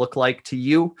name look like to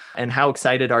you? And how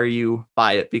excited are you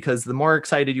by it? Because the more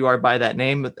excited you are by that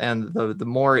name and the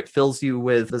more it fills you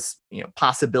with this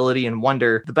possibility and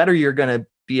wonder, the better you're going to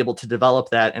be able to develop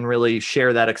that and really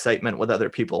share that excitement with other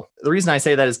people. The reason I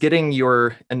say that is getting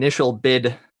your initial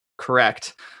bid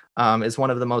correct is one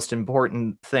of the most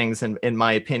important things in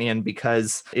my opinion,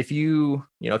 because if you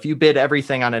bid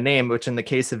everything on a name, which in the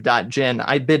case of .gin,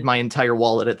 I bid my entire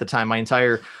wallet at the time, my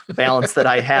entire balance that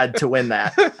I had to win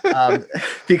that,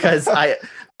 because I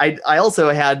also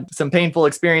had some painful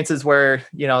experiences where,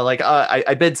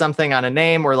 I bid something on a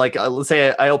name, or let's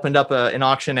say I opened up an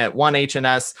auction at one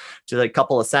HNS to a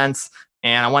couple of cents,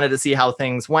 and I wanted to see how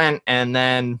things went. And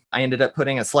then I ended up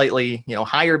putting a slightly,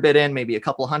 higher bid in, maybe a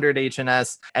couple hundred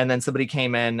HNS. And then somebody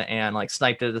came in and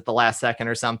sniped it at the last second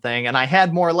or something. And I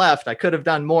had more left. I could have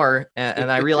done more. And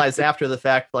I realized after the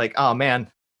fact, oh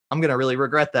man, I'm going to really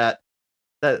regret that.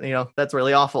 That's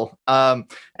really awful. And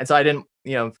so I didn't,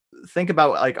 think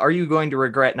about are you going to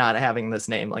regret not having this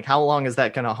name? How long is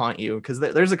that going to haunt you? Because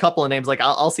there's a couple of names,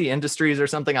 I'll see Industries or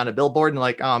something on a billboard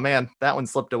and oh man, that one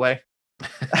slipped away.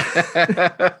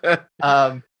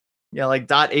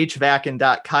 .hvac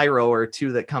and .cairo are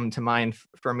two that come to mind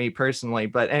for me personally.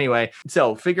 But anyway,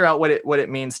 so figure out what it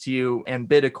means to you and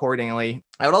bid accordingly.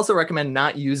 I would also recommend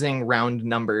not using round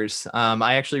numbers.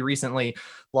 I actually recently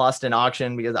lost an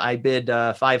auction because I bid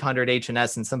 500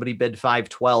 HNS and somebody bid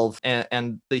 512.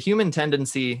 And the human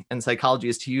tendency in psychology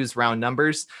is to use round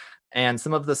numbers. And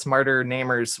some of the smarter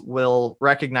namers will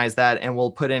recognize that and will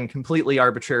put in completely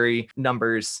arbitrary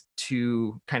numbers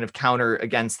to kind of counter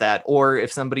against that. Or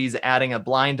if somebody's adding a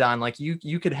blind on,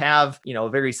 you could have, a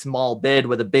very small bid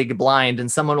with a big blind and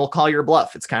someone will call your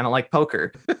bluff. It's kind of like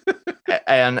poker.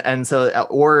 And so,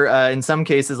 or in some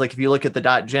cases, if you look at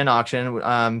the .gin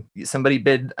auction, somebody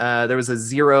bid, there was a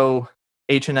 0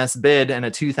 HNS bid and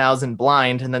a 2,000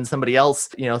 blind, and then somebody else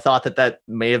thought that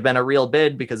may have been a real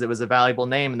bid because it was a valuable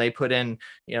name, and they put in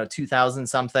 2,000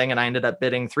 something, and I ended up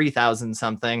bidding 3,000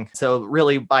 something. So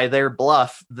really by their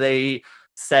bluff, they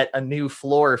set a new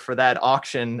floor for that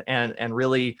auction and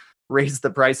really raised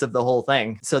the price of the whole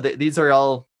thing. So these are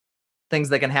all things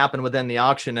that can happen within the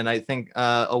auction. And I think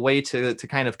a way to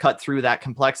kind of cut through that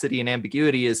complexity and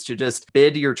ambiguity is to just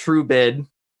bid your true bid,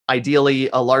 ideally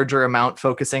a larger amount,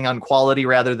 focusing on quality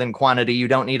rather than quantity. You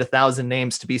don't need 1,000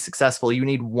 names to be successful. You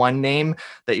need one name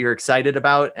that you're excited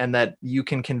about and that you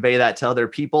can convey that to other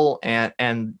people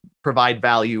and provide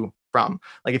value from.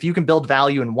 If you can build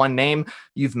value in one name,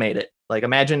 you've made it.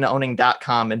 Imagine owning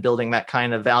 .com and building that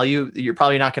kind of value. You're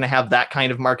probably not going to have that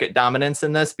kind of market dominance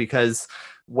in this, because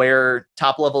where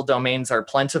top level domains are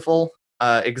plentiful,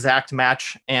 exact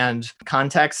match and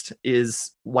context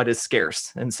is what is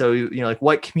scarce. And so,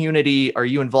 what community are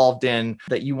you involved in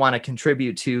that you want to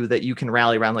contribute to, that you can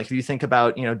rally around? If you think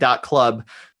about, .club,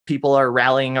 people are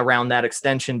rallying around that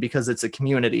extension because it's a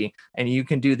community, and you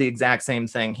can do the exact same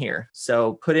thing here.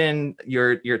 So put in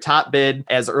your top bid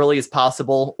as early as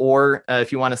possible, or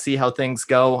if you want to see how things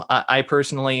go, I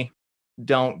personally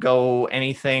don't go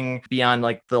anything beyond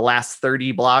the last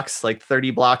 30 blocks.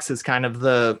 30 blocks is kind of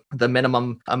the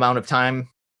minimum amount of time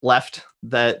left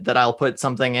that I'll put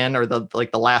something in, or the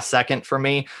last second for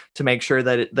me, to make sure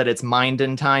that it's mined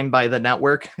in time by the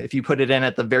network. If you put it in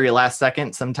at the very last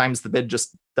second, sometimes the bid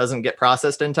just doesn't get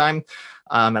processed in time.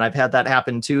 And I've had that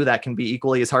happen too. That can be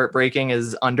equally as heartbreaking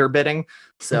as underbidding.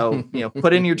 So,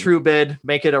 put in your true bid,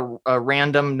 make it a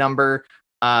random number,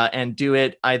 and do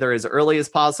it either as early as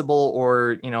possible,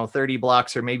 or 30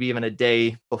 blocks or maybe even a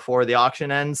day before the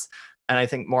auction ends. And I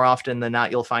think more often than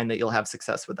not, you'll find that you'll have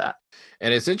success with that.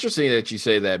 And it's interesting that you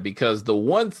say that, because the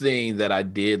one thing that I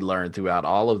did learn throughout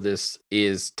all of this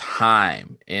is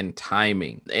time and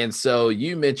timing. And so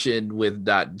you mentioned with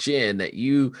 .gen that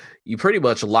you pretty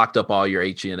much locked up all your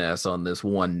HNS on this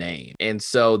one name. And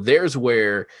so there's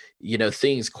where,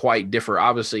 things quite differ.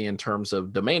 Obviously, in terms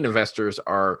of domain investors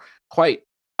are quite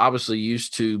obviously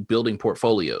used to building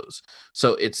portfolios.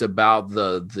 So it's about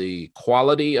the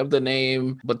quality of the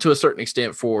name, but to a certain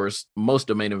extent, for most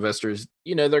domain investors,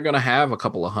 they're going to have a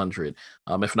couple of hundred,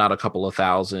 if not a couple of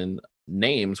thousand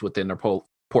names within their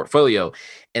portfolio.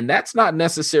 And that's not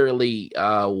necessarily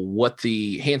what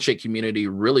the Handshake community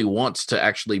really wants to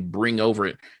actually bring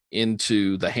over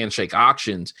into the Handshake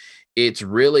auctions. It's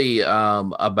really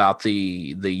about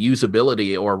the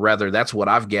usability, or rather, that's what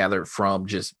I've gathered from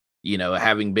just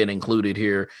having been included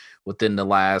here within the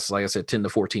last, like I said, 10 to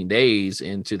 14 days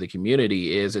into the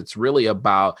community. Is it's really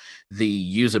about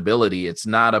the usability. It's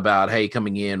not about, hey,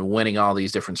 coming in, winning all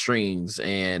these different strings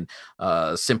and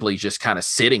simply just kind of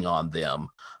sitting on them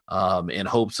in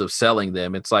hopes of selling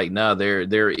them. It's like, no,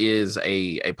 there is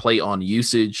a play on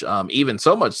usage, even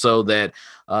so much so that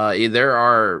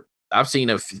I've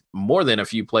seen more than a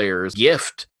few players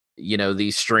gift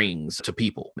these strings to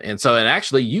people. And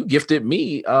actually you gifted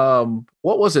me,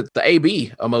 what was it? The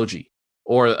AB emoji,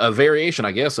 or a variation,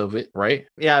 I guess, of it, right?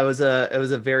 Yeah, it was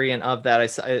a variant of that.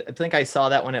 I think I saw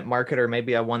that one at market, or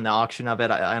maybe I won the auction of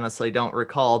it. I honestly don't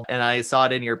recall. And I saw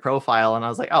it in your profile and I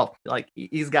was like, oh, like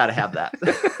he's got to have that.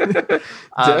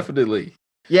 Definitely.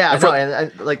 Yeah,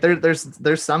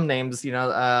 there's some names,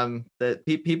 that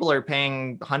people are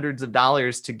paying hundreds of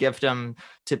dollars to gift them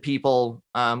to people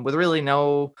with really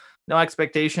no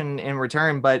expectation in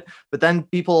return, but then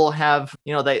people have,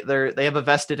 they have a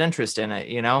vested interest in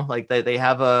it, like they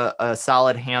have a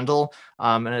solid handle.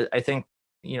 And I think,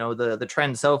 the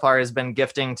trend so far has been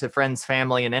gifting to friends,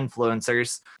 family, and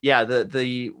influencers. Yeah,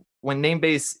 when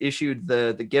Namebase issued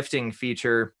the gifting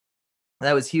feature,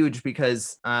 that was huge,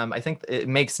 because I think it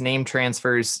makes name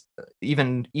transfers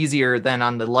even easier than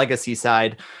on the legacy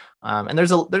side. And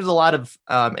there's a lot of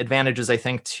advantages, I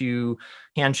think, to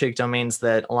Handshake domains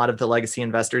that a lot of the legacy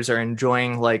investors are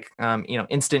enjoying, like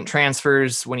instant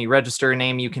transfers. When you register a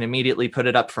name, you can immediately put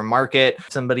it up for market.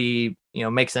 Somebody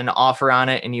makes an offer on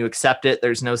it and you accept it.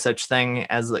 There's no such thing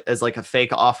as like a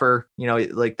fake offer.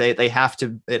 Like it has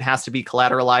to be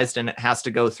collateralized and it has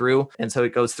to go through, and so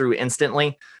it goes through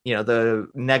instantly. The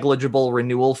negligible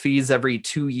renewal fees every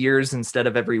 2 years instead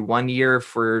of every 1 year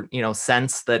for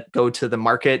cents that go to the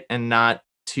market and not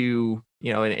to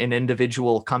an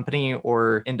individual company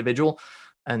or individual.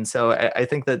 And so I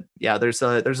think that, yeah, there's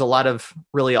a lot of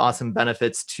really awesome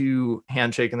benefits to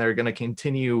Handshake, and they're going to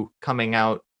continue coming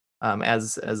out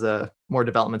as more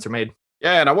developments are made.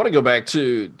 Yeah, and I want to go back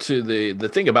to the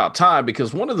thing about time,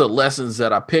 because one of the lessons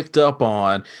that I picked up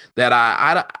on that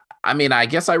I mean, I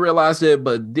guess I realized it,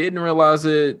 but didn't realize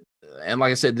it. And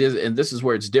like I said, this is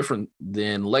where it's different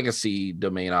than legacy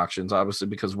domain auctions, obviously,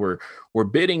 because we're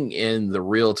bidding in the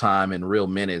real time and real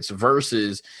minutes,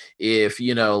 versus if,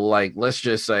 like, let's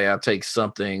just say I take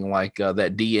something like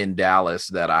that D in Dallas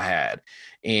that I had,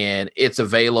 and it's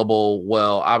available.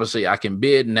 Well, obviously I can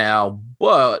bid now,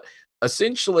 but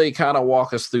essentially kind of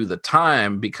walk us through the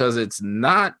time, because it's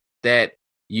not that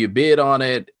you bid on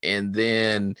it and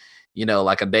then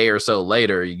like a day or so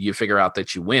later, you figure out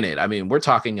that you win it. I mean, we're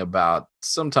talking about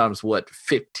sometimes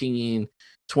 15,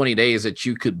 20 days that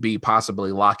you could be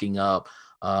possibly locking up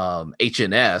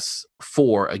HNS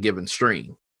for a given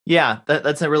stream. Yeah,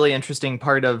 that's a really interesting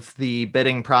part of the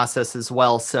bidding process as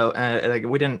well. So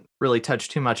we didn't really touch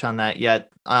too much on that yet.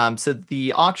 So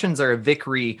the auctions are a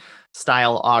Vickrey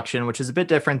style auction, which is a bit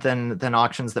different than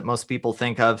auctions that most people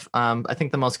think of. I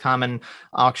think the most common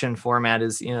auction format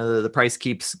is, the price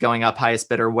keeps going up, highest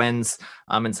bidder wins.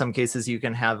 In some cases, you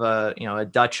can have a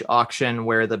Dutch auction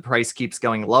where the price keeps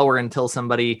going lower until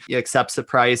somebody accepts the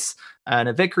price. And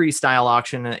a Vickrey style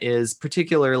auction is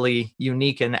particularly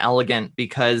unique and elegant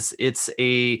because it's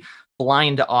a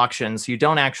blind auction. So you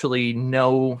don't actually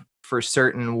know for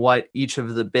certain what each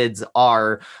of the bids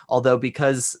are. Although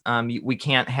because we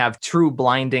can't have true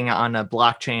blinding on a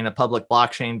blockchain, a public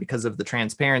blockchain, because of the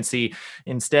transparency,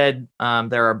 instead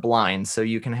there are blinds. So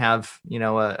you can have,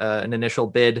 an initial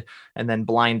bid and then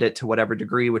blind it to whatever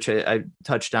degree, which I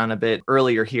touched on a bit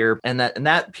earlier here. And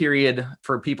that period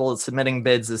for people submitting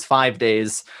bids is 5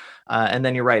 days. And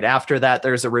then you're right. After that,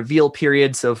 there's a reveal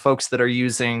period. So folks that are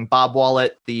using Bob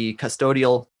Wallet, the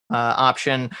custodial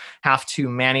option, have to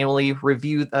manually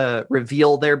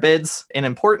reveal their bids. And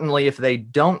importantly, if they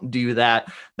don't do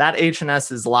that, that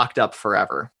HNS is locked up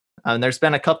forever. And there's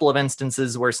been a couple of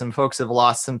instances where some folks have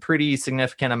lost some pretty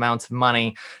significant amounts of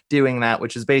money doing that,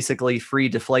 which is basically free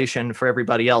deflation for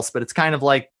everybody else. But it's kind of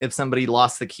like if somebody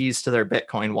lost the keys to their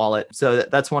Bitcoin wallet. So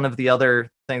that's one of the other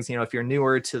things, if you're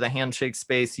newer to the handshake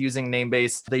space using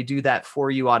Namebase, they do that for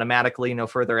you automatically, no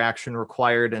further action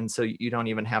required. And so you don't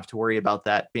even have to worry about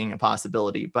that being a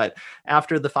possibility. But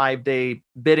after the 5-day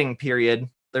bidding period,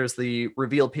 there's the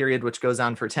reveal period, which goes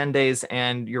on for 10 days.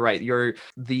 And you're right,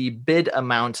 the bid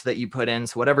amount that you put in,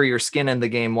 so whatever your skin in the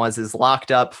game was, is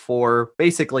locked up for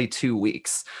basically 2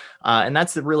 weeks. And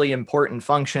that's a really important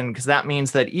function, because that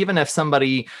means that even if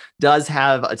somebody does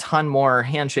have a ton more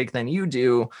handshake than you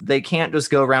do, they can't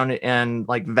just go around and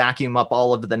vacuum up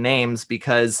all of the names,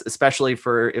 because especially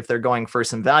if they're going for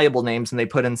some valuable names and they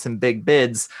put in some big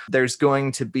bids, there's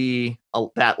going to be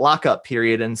that lockup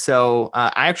period. And so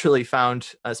I actually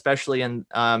found, especially in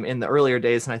the earlier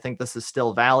days, and I think this is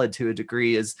still valid to a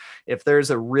degree, is if there's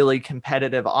a really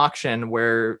competitive auction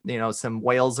where some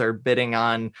whales are bidding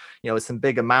on some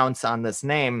big amounts on this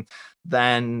name,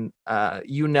 then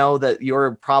that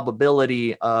your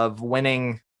probability of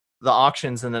winning the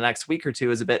auctions in the next week or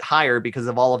two is a bit higher, because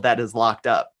of all of that is locked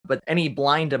up. But any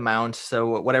blind amount,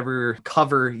 so whatever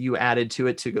cover you added to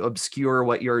it to obscure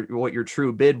what your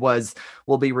true bid was,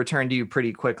 will be returned to you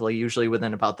pretty quickly, usually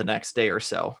within about the next day or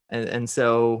so. And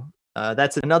so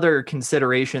that's another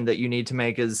consideration that you need to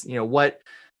make, is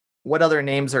what other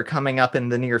names are coming up in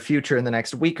the near future in the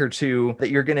next week or two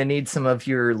that you're going to need some of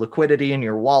your liquidity in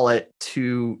your wallet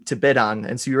to bid on.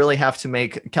 And so you really have to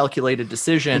make a calculated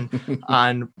decision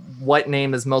on what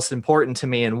name is most important to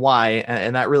me and why.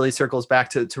 And that really circles back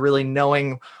to really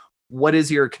knowing what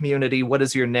is your community, what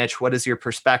is your niche, what is your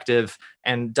perspective,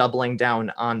 and doubling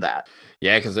down on that.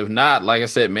 Yeah, because if not, like I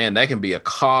said, man, that can be a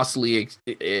costly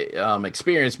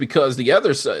experience, because the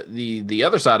other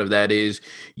side of that is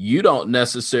you don't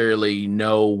necessarily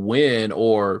know when,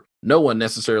 or no one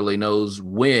necessarily knows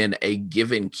when a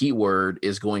given keyword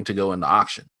is going to go into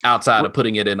auction outside of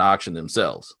putting it in auction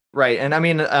themselves. Right. And I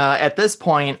mean, at this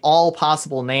point, all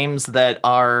possible names that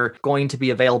are going to be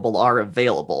available are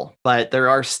available, but there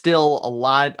are still a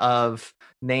lot of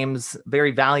names,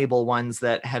 very valuable ones,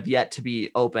 that have yet to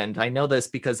be opened. I know this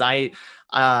because I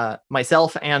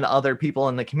myself and other people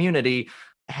in the community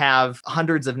have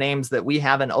hundreds of names that we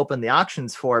haven't opened the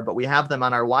auctions for, but we have them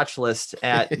on our watch list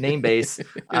at Namebase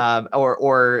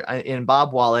or in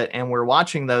Bob Wallet, and we're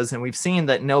watching those, and we've seen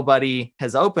that nobody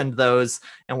has opened those,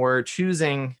 and we're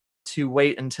choosing to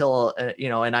wait until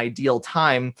an ideal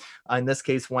time. In this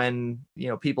case, when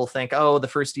people think, oh, the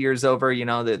first year's over,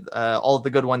 that all of the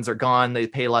good ones are gone, they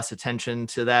pay less attention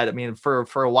to that. I mean,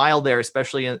 for a while there,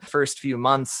 especially in the first few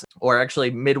months, or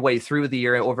actually midway through the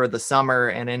year, over the summer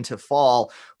and into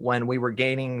fall, when we were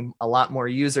gaining a lot more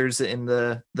users in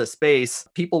the space,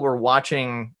 people were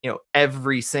watching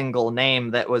every single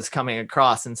name that was coming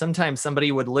across, and sometimes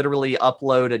somebody would literally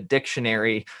upload a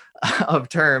dictionary of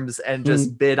terms and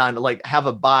just bid on, have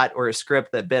a bot or a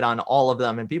script that bid on all of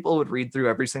them, and people would read through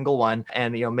every single one,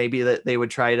 and maybe that they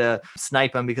would try to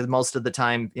snipe them, because most of the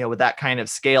time, with that kind of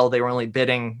scale, they were only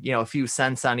bidding a few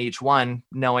cents on each one,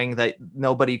 knowing that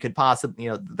nobody could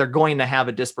possibly, they're going to have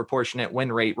a disproportionate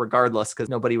win rate regardless, because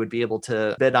nobody would be able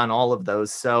to bid on all of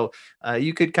those. So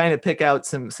you could kind of pick out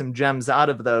some gems out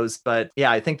of those. But yeah,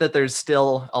 I think that there's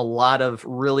still a lot of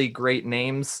really great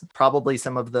names, probably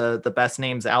some of the best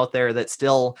names out there that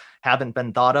still haven't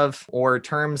been thought of, or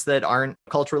terms that aren't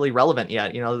culturally relevant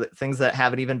yet, things that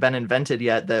haven't even been invented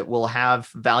yet, that will have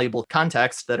valuable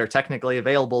context, that are technically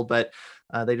available, but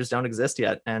they just don't exist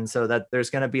yet. And so that there's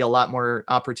going to be a lot more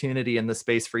opportunity in the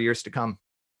space for years to come.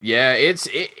 Yeah, it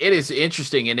is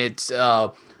interesting. And it's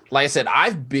like I said,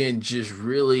 I've been just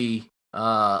really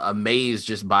amazed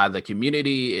just by the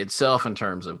community itself, in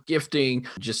terms of gifting,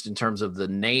 just in terms of the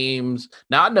names.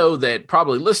 Now, I know that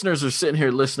probably listeners are sitting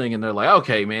here listening and they're like,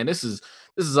 okay, man, this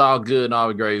is all good and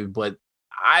all great, but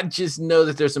I just know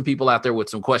that there's some people out there with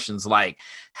some questions like,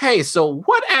 hey, so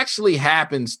what actually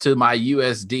happens to my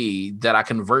USD that I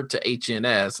convert to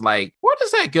HNS? Like, where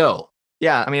does that go?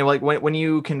 Yeah, I mean, like when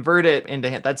you convert it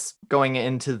into that's going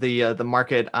into the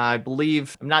market. I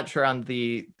believe I'm not sure on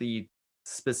the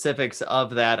specifics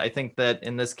of that. I think that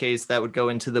in this case that would go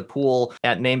into the pool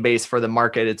at Namebase for the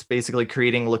market. It's basically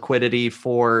creating liquidity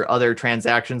for other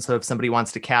transactions. So if somebody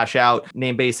wants to cash out,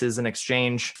 Namebase is an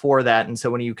exchange for that. And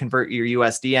so when you convert your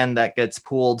USDN, that gets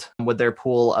pooled with their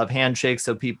pool of handshakes,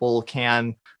 so people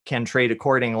can trade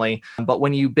accordingly. But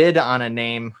when you bid on a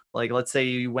name, like let's say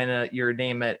you win your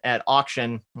name at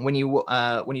auction, when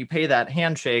you pay that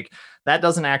handshake, that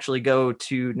doesn't actually go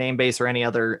to Namebase or any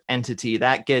other entity.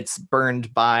 That gets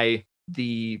burned by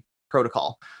the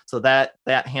protocol. So that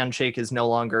handshake is no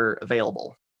longer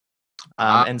available.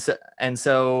 And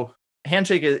so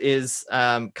handshake is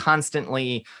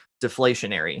constantly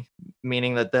deflationary,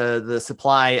 meaning that the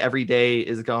supply every day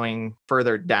is going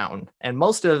further down. And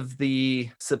most of the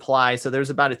supply, so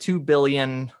there's about a 2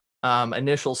 billion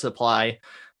initial supply,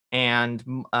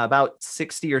 and about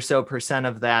 60 or so %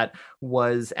 of that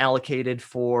was allocated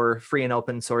for free and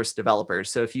open source developers.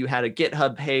 So if you had a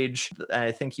GitHub page,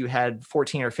 I think you had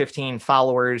 14 or 15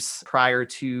 followers prior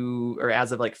to, or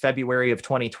as of like February of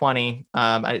 2020.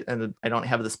 I don't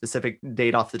have the specific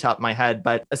date off the top of my head,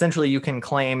 but essentially you can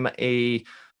claim a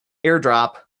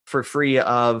airdrop for free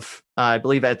of, I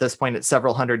believe at this point, it's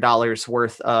several $100s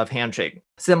worth of handshake.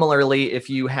 Similarly, if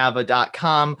you have a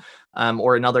 .com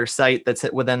or another site that's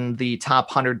within the top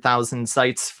 100,000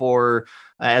 sites for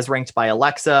as ranked by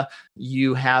Alexa,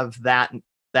 you have that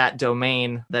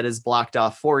domain that is blocked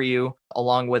off for you,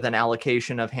 along with an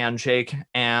allocation of handshake.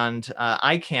 And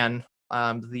ICANN,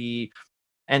 the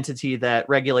entity that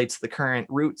regulates the current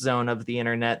root zone of the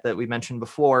internet that we mentioned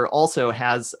before, also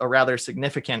has a rather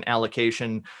significant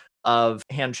allocation of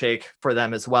handshake for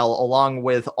them as well, along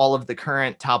with all of the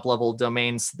current top level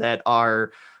domains that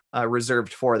are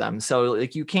reserved for them. So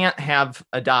like you can't have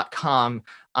a .com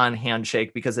on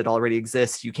handshake because it already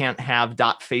exists. You can't have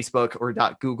 .facebook or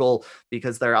 .google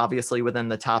because they're obviously within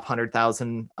the top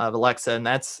 100,000 of Alexa. And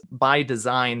that's by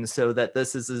design so that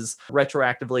this is as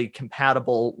retroactively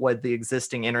compatible with the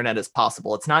existing internet as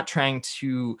possible. It's not trying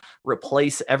to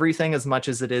replace everything as much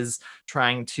as it is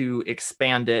trying to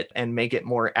expand it and make it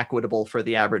more equitable for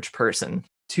the average person.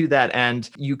 To that end,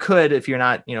 you could, if you're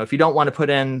not, if you don't want to put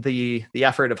in the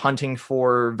effort of hunting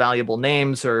for valuable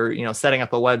names or, setting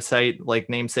up a website like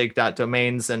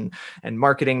namesake.domains and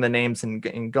marketing the names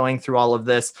and going through all of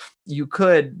this, you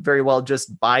could very well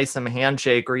just buy some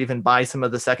handshake or even buy some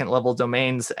of the second level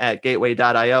domains at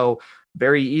gateway.io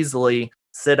very easily,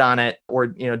 sit on it, or,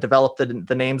 develop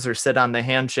the names or sit on the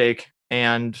handshake.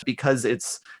 And because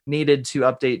it's needed to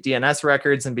update DNS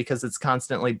records and because it's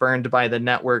constantly burned by the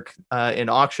network in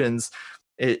auctions,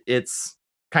 it's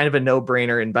kind of a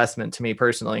no-brainer investment to me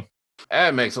personally.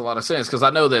 That makes a lot of sense, because I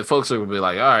know that folks are going to be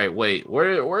like, all right, wait,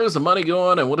 where is the money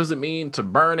going? And what does it mean to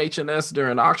burn HNS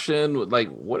during auction? Like,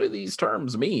 what do these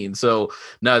terms mean? So,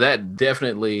 no, that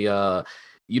definitely,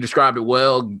 you described it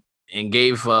well and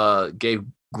gave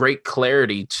great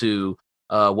clarity to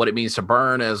what it means to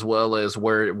burn, as well as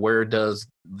where does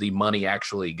the money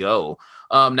actually go.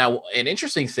 Now, an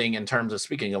interesting thing in terms of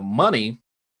speaking of money,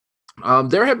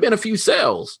 there have been a few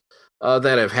sales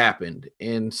that have happened.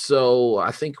 And so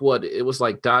I think it was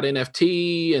like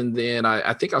 .nft, and then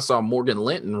I think I saw Morgan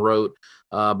Linton wrote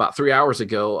about 3 hours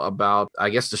ago about, I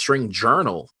guess, the String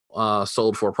Journal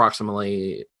sold for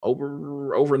approximately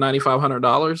over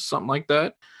 $9,500, something like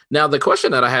that. Now, the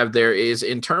question that I have there is,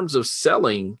 in terms of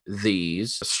selling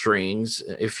these strings,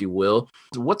 if you will,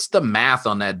 what's the math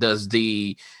on that? Does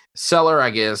the seller,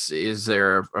 I guess, is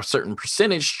there a certain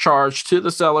percentage charge to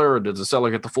the seller, or does the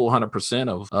seller get the full 100%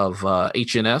 of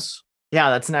HNS? Yeah,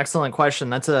 that's an excellent question.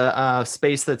 That's a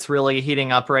space that's really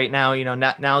heating up right now.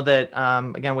 Now that,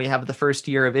 again, we have the first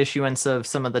year of issuance of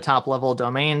some of the top level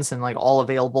domains, and like all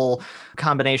available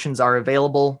combinations are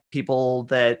available. People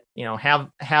that,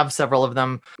 have several of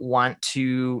them want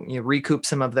to recoup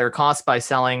some of their costs by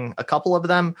selling a couple of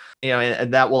them,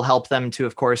 and that will help them to,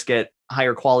 of course, get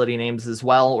higher quality names as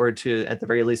well, or to, at the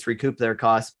very least, recoup their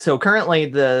costs. So currently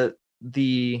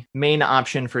the main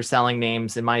option for selling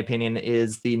names, in my opinion,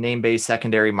 is the Namebase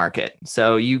secondary market.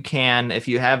 So you can, if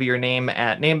you have your name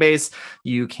at Namebase,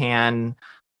 you can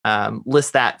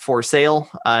list that for sale.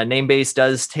 Namebase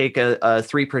does take a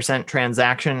 3%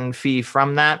 transaction fee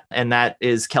from that, and that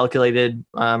is calculated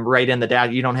right in the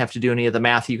data. You don't have to do any of the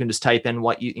math. You can just type in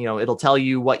what it'll tell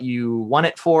you what you want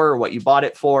it for, or what you bought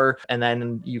it for, and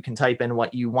then you can type in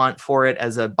what you want for it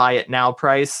as a buy it now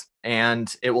price.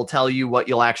 and it will tell you what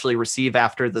you'll actually receive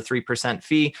after the 3%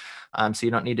 fee. So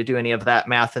you don't need to do any of that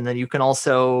math. And then you can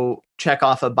also check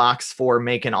off a box for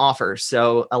make an offer.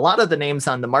 So a lot of the names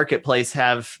on the marketplace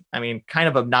have, kind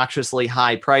of obnoxiously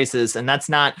high prices. And that's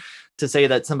not to say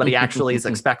that somebody actually is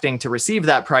expecting to receive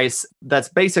that price. That's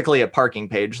basically a parking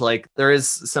page. Like there is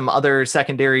some other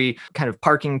secondary kind of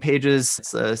parking pages.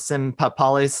 It's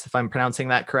Sympapalis, if I'm pronouncing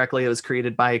that correctly. It was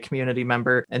created by a community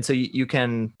member. And so you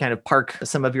can kind of park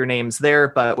some of your names there.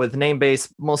 But with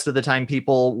Namebase, most of the time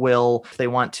people will, if they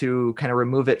want to kind of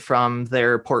remove it from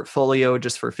their portfolio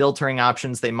just for filtering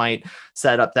options, they might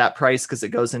set up that price because it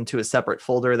goes into a separate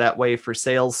folder that way for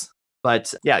sales.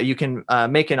 But yeah, you can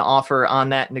make an offer on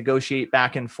that, negotiate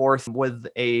back and forth with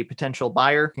a potential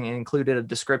buyer, and included a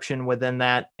description within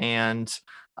that. And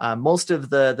most of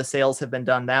the sales have been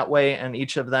done that way, and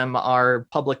each of them are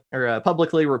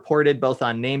publicly reported both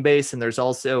on Namebase, and there's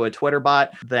also a Twitter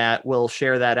bot that will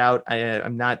share that out.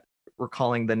 I'm not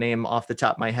recalling the name off the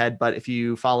top of my head, but if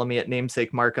you follow me at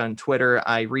Namesake Mark on Twitter,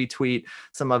 I retweet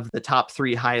some of the top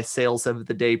 3 highest sales of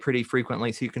the day pretty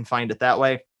frequently, so you can find it that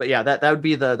way. But yeah, that would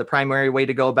be the primary way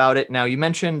to go about it. Now, you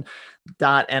mentioned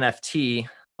 .nft.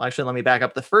 Well, actually, let me back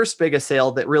up. The first biggest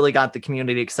sale that really got the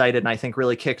community excited and I think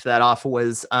really kicked that off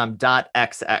was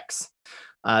 .xx.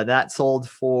 That sold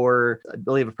for, I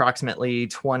believe, approximately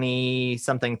 20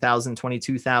 something thousand,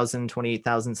 22,000,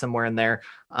 28,000, somewhere in there,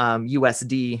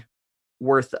 USD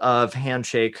worth of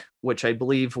Handshake, which I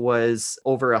believe was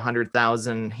over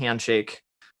 100,000 Handshake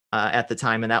at the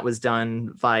time. And that was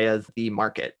done via the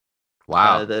market.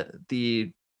 Wow.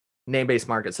 The Namebase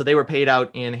market. So they were paid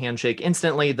out in Handshake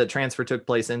instantly. The transfer took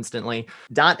place instantly.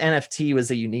 .nft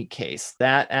was a unique case.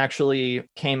 That actually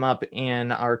came up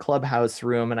in our Clubhouse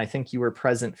room, and I think you were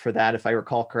present for that, if I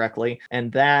recall correctly.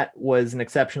 And that was an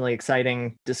exceptionally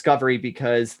exciting discovery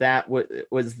because that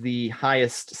was the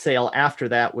highest sale after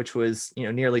that, which was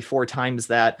nearly 4 times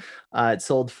that. It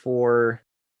sold for,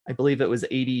 I believe it was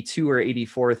 82 or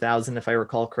 84,000, if I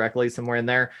recall correctly, somewhere in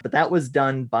there. But that was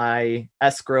done by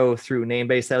escrow through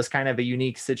Namebase. That was kind of a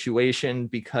unique situation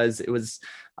because it was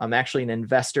actually an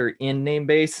investor in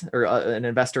Namebase, or an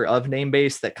investor of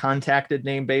Namebase, that contacted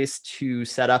Namebase to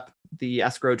set up the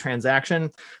escrow transaction.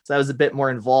 So that was a bit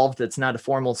more involved. It's not a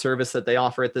formal service that they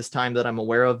offer at this time that I'm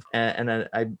aware of. And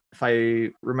if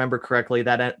I remember correctly,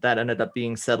 that ended up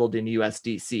being settled in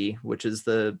USDC, which is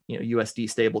the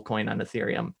USD stablecoin on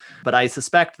Ethereum. But I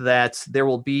suspect that there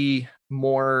will be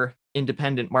more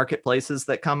independent marketplaces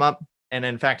that come up. And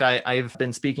in fact, I've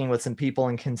been speaking with some people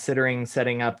and considering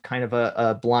setting up kind of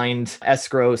a blind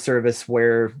escrow service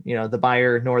where, the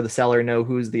buyer nor the seller know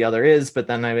who the other is, but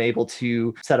then I'm able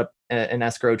to set up an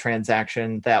escrow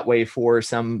transaction that way for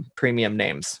some premium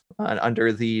names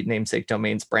under the Namesake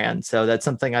Domains brand. So that's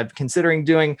something I'm considering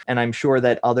doing, and I'm sure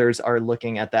that others are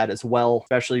looking at that as well,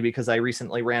 especially because I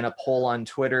recently ran a poll on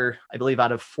Twitter. I believe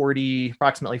out of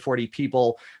approximately 40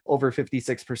 people, over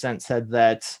 56% said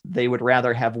that they would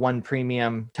rather have one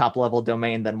premium top-level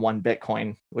domain than one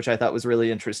Bitcoin, which I thought was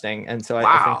really interesting. And so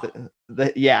wow. I think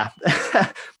that yeah.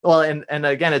 Well, and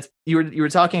again, you were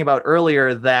talking about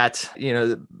earlier that,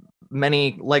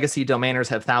 many legacy domainers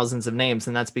have thousands of names,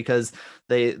 and that's because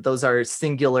those are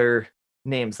singular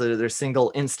names. They're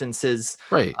single instances,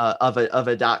 right, of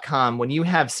a .com. When you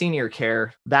have Senior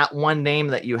Care, that one name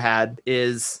that you had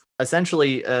is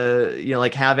essentially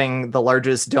like having the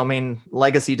largest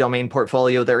legacy domain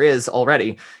portfolio there is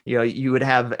already. You could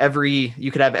have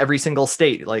every single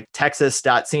state, like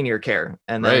Texas.SeniorCare,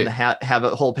 and then have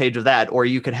a whole page of that. Or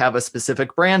you could have a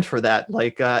specific brand for that,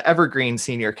 like Evergreen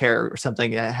Senior Care or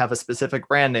something, have a specific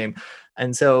brand name.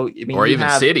 And so or even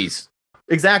cities.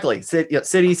 Exactly.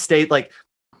 City, state, like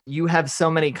you have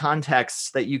so many contexts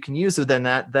that you can use within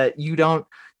that you don't.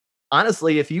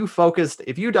 Honestly, if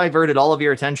you diverted all of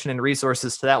your attention and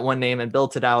resources to that one name and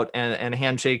built it out, and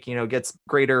Handshake, gets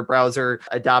greater browser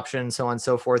adoption, so on and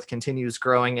so forth, continues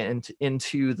growing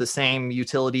into the same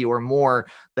utility or more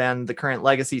than the current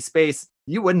legacy space,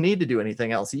 you wouldn't need to do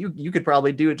anything else. You could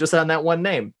probably do it just on that one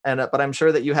name. But I'm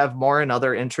sure that you have more in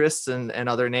other interests and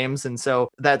other names. And so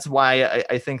that's why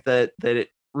I think that it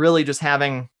really just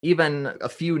having even a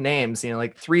few names,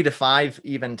 like 3 to 5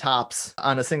 even tops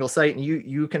on a single site, and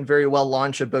you can very well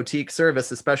launch a boutique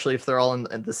service, especially if they're all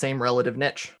in the same relative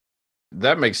niche.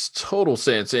 That makes total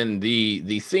sense. And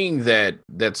the thing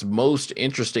that's most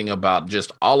interesting about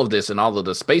just all of this and all of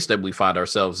the space that we find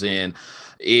ourselves in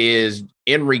is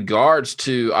in regards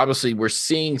to, obviously, we're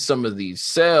seeing some of these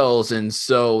sales. And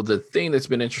so the thing that's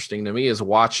been interesting to me is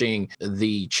watching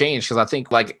the change, because I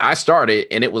think, like, I started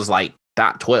and it was like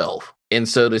 .12. And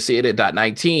so to see it at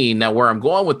 .19, now where I'm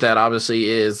going with that obviously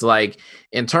is like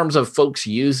in terms of folks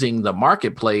using the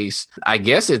marketplace, I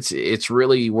guess it's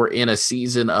really we're in a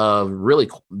season of really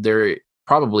there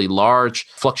probably large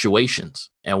fluctuations.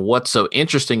 And what's so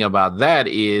interesting about that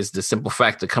is the simple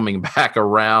fact of coming back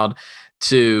around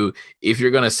to if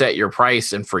you're going to set your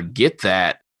price and forget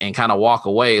that and kind of walk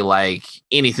away, like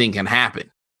anything can happen.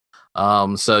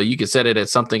 So you could set it at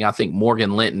something. I think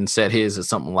Morgan Linton set his at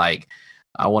something like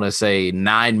I want to say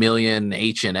 9 million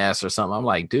HNS or something. I'm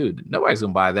like, dude, nobody's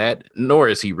gonna buy that. Nor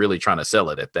is he really trying to sell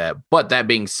it at that. But that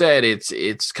being said,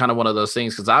 it's kind of one of those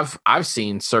things because I've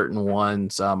seen certain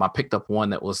ones. I picked up one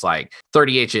that was like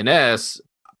 30 HNS,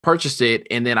 purchased it,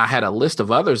 and then I had a list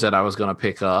of others that I was going to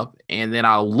pick up, and then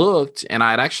I looked, and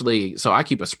I'd actually so I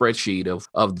keep a spreadsheet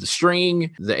of the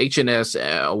string, the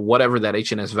HNS, whatever that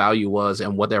HNS value was,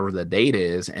 and whatever the date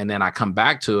is, and then I come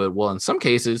back to it. Well, in some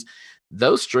cases,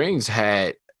 those strings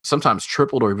had sometimes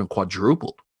tripled or even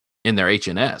quadrupled in their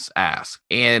HNS ask.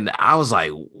 And I was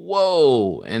like,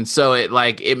 whoa. And so it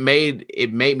made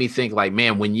me think like,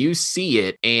 man, when you see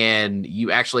it and you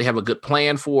actually have a good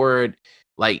plan for it,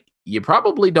 like you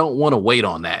probably don't want to wait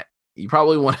on that. You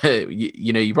probably want to,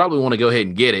 you probably want to go ahead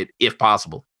and get it if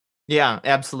possible. Yeah,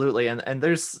 absolutely. And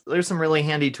there's some really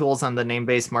handy tools on the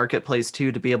name-based marketplace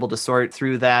too to be able to sort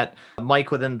through that.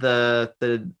 Mike within the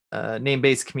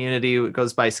name-based community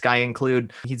goes by Sky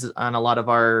Include. He's on a lot of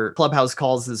our Clubhouse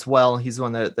calls as well. He's the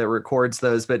one that records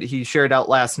those, but he shared out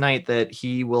last night that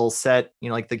he will set,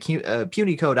 like the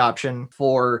Punycode option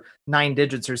for 9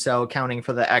 digits or so, accounting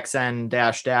for the XN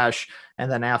dash.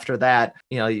 And then after that,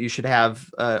 you should have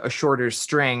a shorter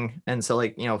string. And so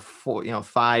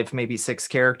 5, maybe 6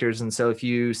 characters. And so if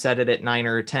you set it at 9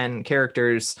 or 10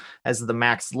 characters as the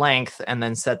max length, and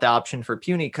then set the option for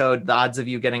Punycode, the odds of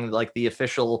you getting like the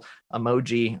official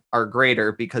emoji are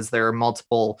greater because there are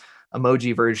multiple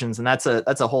emoji versions. And that's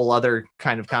a whole other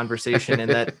kind of conversation in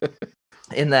that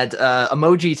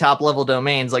emoji top level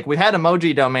domains. Like we had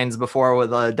emoji domains before with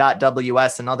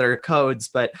 .ws and other codes,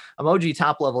 but emoji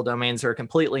top level domains are a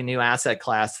completely new asset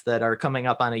class that are coming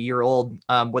up on a year old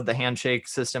with the handshake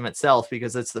system itself,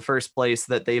 because it's the first place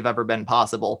that they've ever been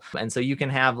possible. And so you can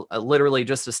have literally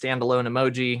just a standalone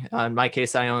emoji. In my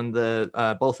case, I own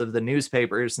the both of the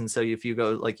newspapers. And so if you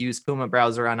go use Puma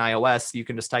browser on iOS, you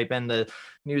can just type in the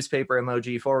newspaper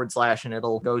emoji / and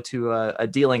it'll go to a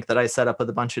D-Link that I set up with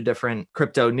a bunch of different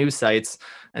crypto news sites.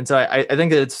 And so I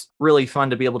think that it's really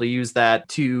fun to be able to use that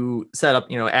to set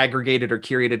up, aggregated or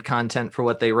curated content for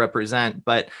what they represent.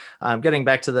 But getting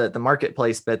back to the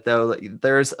marketplace bit, though,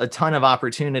 there's a ton of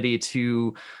opportunity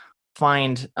to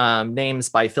find names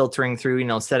by filtering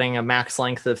through, setting a max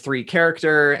length of 3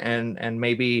 character and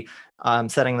maybe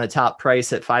setting the top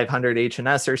price at 500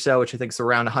 HNS or so, which I think is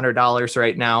around $100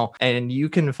 right now. And you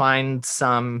can find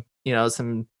some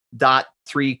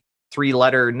three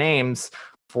letter names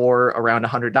for around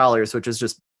 $100, which is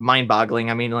just mind boggling.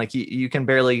 I mean, you can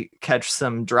barely catch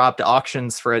some dropped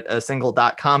auctions for a single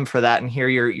 .com for that. And here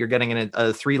you're getting a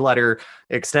 3-letter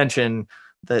extension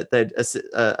that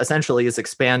essentially is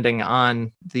expanding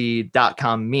on the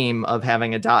 .com meme of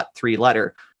having a .3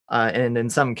 letter. And in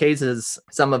some cases,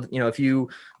 if you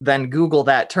then Google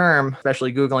that term,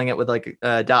 especially Googling it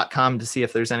with .com to see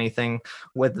if there's anything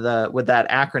with that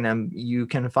acronym, you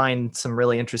can find some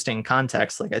really interesting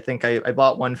context. Like I think I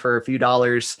bought one for a few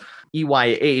dollars,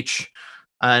 EYH,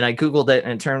 and I Googled it,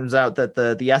 and it turns out that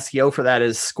the SEO for that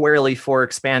is squarely for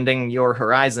expanding your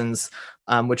horizons.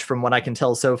 Which from what I can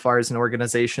tell so far is an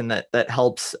organization that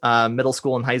helps middle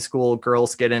school and high school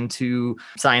girls get into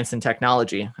science and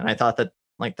technology. And I thought that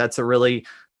that's a really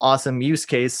awesome use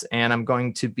case. And I'm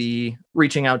going to be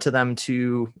reaching out to them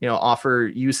to,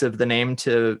 offer use of the name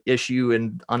to issue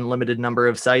an unlimited number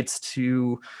of sites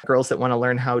to girls that want to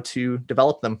learn how to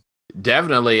develop them.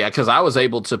 Definitely, because I was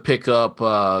able to pick up,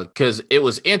 because it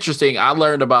was interesting. I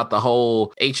learned about the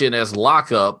whole HNS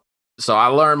lockup. So I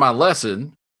learned my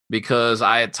lesson because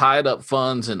I had tied up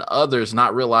funds and others,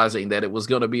 not realizing that it was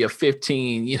going to be a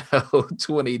 15,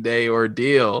 20-day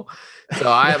ordeal.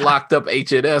 So I had locked up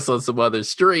HNS on some other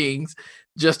strings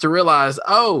just to realize,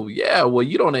 oh, yeah, well,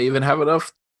 you don't even have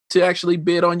enough to actually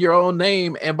bid on your own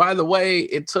name. And by the way,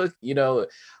 it took,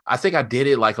 I think I did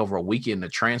it over a weekend to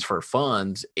transfer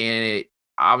funds, and it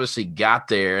obviously got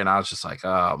there. And I was just like,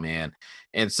 oh, man.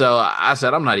 And so I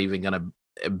said, I'm not even going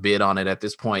to bid on it at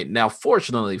this point. Now,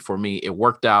 fortunately for me, it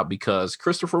worked out because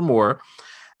Christopher Moore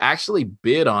actually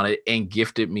bid on it and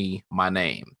gifted me my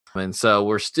name. And so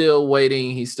we're still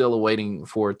waiting. He's still awaiting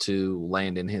for it to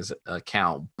land in his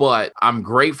account. But I'm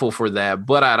grateful for that.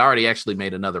 But I'd already actually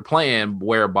made another plan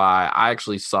whereby I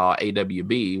actually saw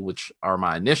AWB, which are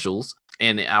my initials,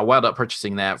 And I wound up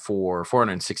purchasing that for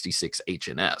 466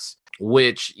 HNS,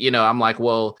 which, I'm like,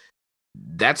 well,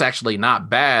 that's actually not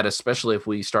bad, especially if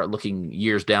we start looking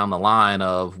years down the line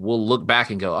of we'll look back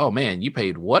and go, oh man, you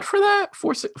paid what for that?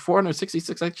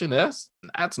 466 HNS?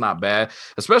 That's not bad,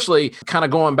 especially kind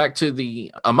of going back to the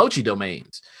emoji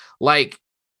domains. Like,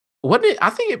 wasn't it? I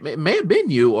think it may have been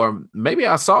you, or maybe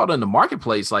I saw it in the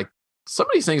marketplace. Like some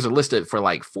of these things are listed for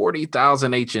like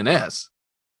 40,000 HNS.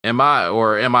 Am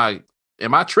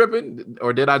I tripping,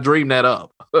 or did I dream that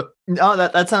up? No,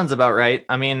 that sounds about right.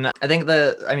 I mean,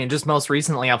 just most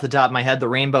recently off the top of my head, the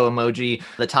rainbow emoji,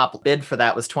 the top bid for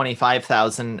that was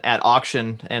 25,000 at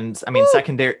auction. And I mean,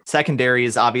 secondary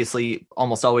is obviously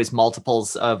almost always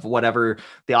multiples of whatever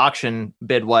the auction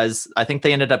bid was. I think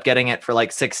they ended up getting it for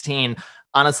like 16.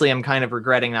 Honestly, I'm kind of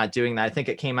regretting not doing that. I think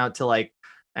it came out to like,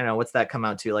 I don't know, what's that come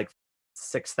out to? Like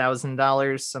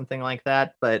 $6,000, something like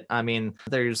that. But I mean,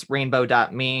 there's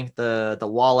rainbow.me, the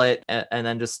wallet, and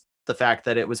then just the fact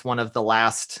that it was one of the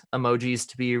last emojis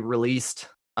to be released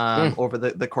over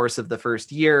the course of the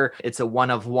first year. It's a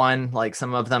one of one. Like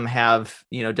some of them have,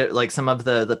 like some of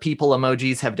the people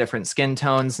emojis have different skin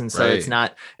tones, and so it's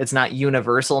not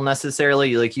universal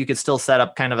necessarily. Like you could still set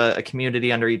up kind of a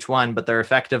community under each one, but they're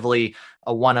effectively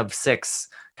a one of six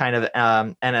kind of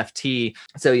NFT.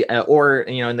 So, or,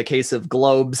 in the case of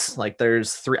globes, like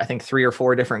there's three or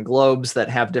four different globes that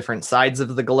have different sides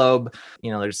of the globe.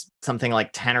 There's something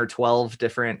like 10 or 12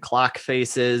 different clock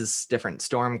faces, different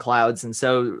storm clouds. And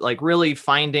so like really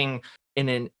finding in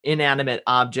an inanimate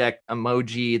object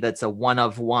emoji that's a one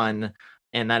of one,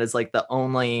 and that is like the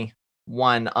only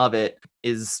one of it,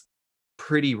 is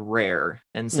pretty rare.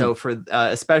 And so for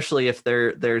especially if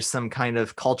there's some kind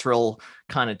of cultural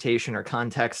connotation or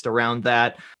context around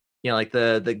that, like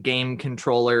the game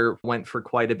controller went for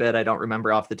quite a bit. I don't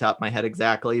remember off the top of my head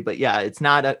exactly, but yeah, it's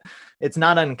not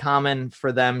uncommon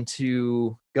for them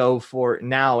to go for,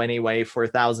 now anyway, for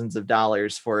thousands of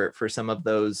dollars for some of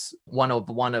those one of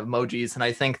one emojis. And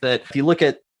I think that if you look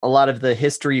at a lot of the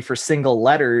history for single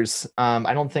letters,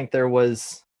 I don't think there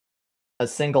was a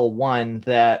single one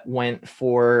that went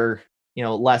for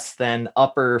less than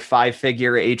upper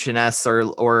 5-figure HNS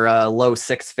or low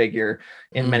 6-figure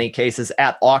in many cases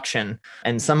at auction.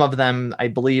 And some of them, I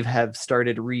believe, have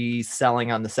started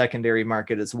reselling on the secondary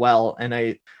market as well. And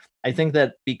I think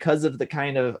that because of the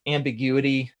kind of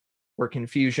ambiguity or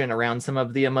confusion around some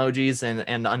of the emojis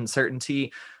and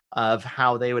uncertainty of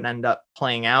how they would end up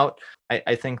playing out,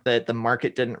 I think that the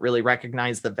market didn't really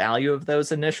recognize the value of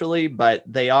those initially, but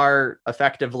they are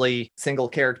effectively single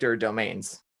character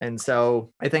domains. And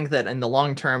so I think that in the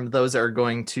long term, those are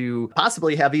going to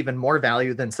possibly have even more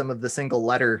value than some of the single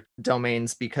letter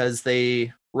domains, because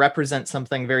they represent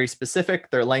something very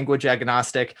specific. They're language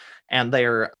agnostic, and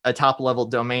they're a top level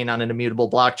domain on an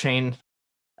immutable blockchain.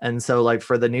 And so like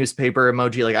for the newspaper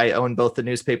emoji, like I own both the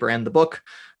newspaper and the book,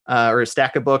 or a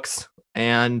stack of books.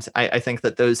 And I think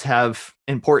that those have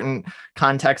important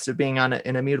context of being on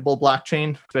an immutable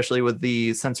blockchain, especially with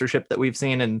the censorship that we've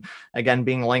seen. And again,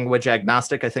 being language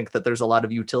agnostic, I think that there's a lot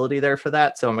of utility there for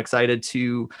that. So I'm excited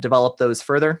to develop those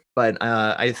further. But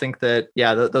I think that,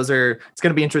 it's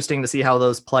going to be interesting to see how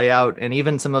those play out. And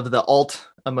even some of the alt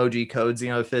emoji codes,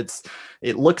 if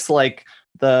it looks like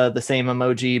the same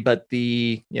emoji, but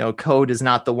the code is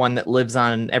not the one that lives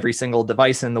on every single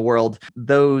device in the world,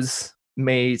 those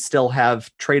may still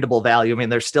have tradable value. I mean,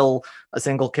 there's still a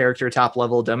single character top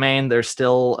level domain. There's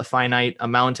still a finite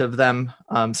amount of them,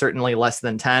 certainly less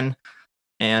than 10.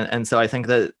 And so I think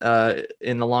that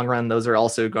in the long run, those are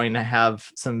also going to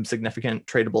have some significant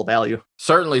tradable value.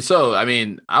 Certainly so. I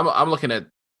mean, I'm looking at,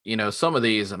 some of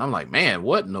these and I'm like, man,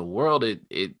 what in the world?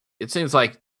 It seems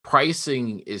like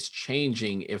pricing is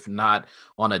changing, if not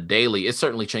on a daily, it's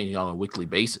certainly changing on a weekly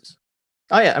basis.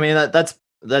 Oh yeah. I mean,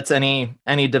 that's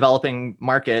any developing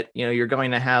market. You're going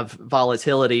to have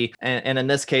volatility, and in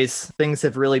this case, things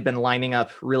have really been lining up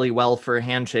really well for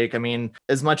Handshake. I mean,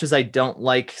 as much as I don't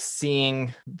like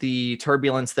seeing the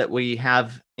turbulence that we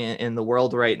have in the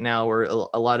world right now, or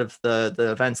a lot of the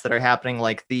events that are happening,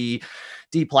 like the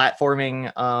deplatforming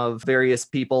of various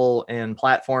people and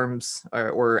platforms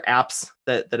or apps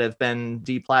that have been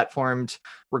deplatformed,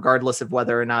 regardless of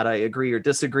whether or not I agree or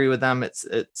disagree with them. It's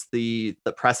the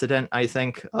precedent, I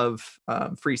think, of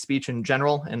free speech in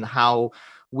general and how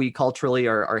we culturally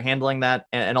are handling that,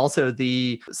 and also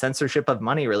the censorship of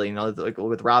money, really, like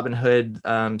with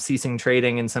Robinhood ceasing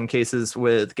trading in some cases,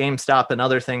 with GameStop and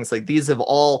other things. Like these have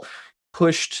all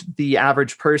pushed the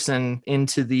average person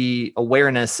into the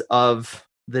awareness of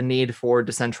the need for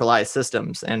decentralized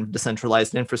systems and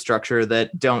decentralized infrastructure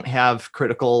that don't have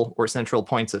critical or central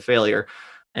points of failure.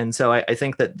 And so I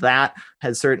think that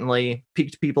has certainly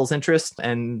piqued people's interest,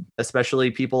 and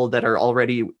especially people that are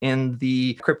already in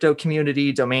the crypto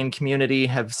community, domain community,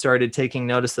 have started taking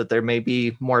notice that there may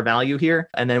be more value here.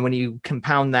 And then when you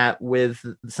compound that with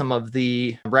some of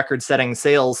the record-setting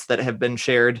sales that have been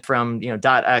shared from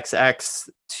 .xx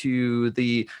to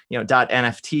the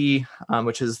 .nft,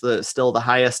 which is still the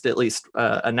highest, at least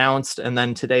announced. And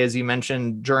then today, as you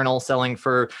mentioned, Journal selling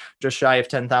for just shy of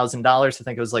 $10,000. I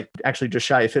think it was actually just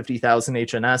shy of 50,000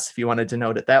 HNS, if you wanted to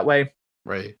note it that way.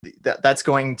 Right. That's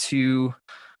going to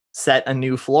set a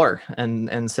new floor.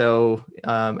 And so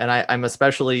I'm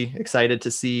especially excited to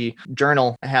see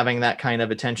Journal having that kind of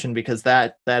attention, because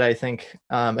that I think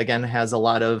again has a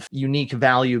lot of unique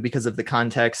value because of the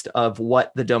context of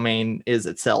what the domain is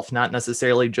itself, not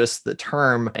necessarily just the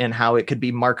term and how it could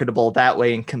be marketable that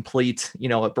way and complete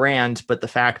a brand, but the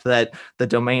fact that the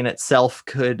domain itself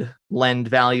could lend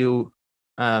value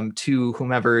to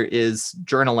whomever is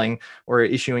journaling or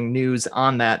issuing news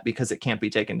on that, because it can't be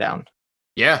taken down.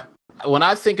 Yeah. When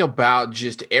I think about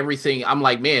just everything, I'm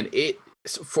like, man, it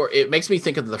makes me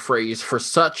think of the phrase "for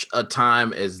such a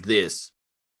time as this,"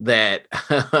 that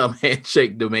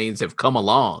handshake domains have come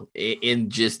along in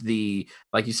just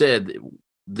like you said,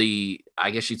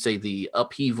 I guess you'd say the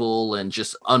upheaval and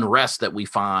just unrest that we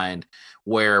find,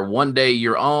 where one day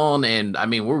you're on, and I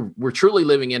mean, we're truly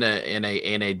living in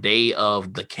a day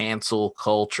of the cancel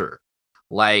culture.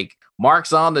 Like,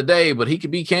 Mark's on today, but he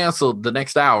could be canceled the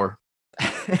next hour.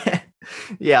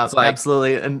 Yeah,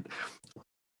 absolutely. And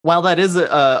while that is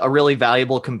a really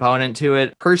valuable component to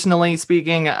it, personally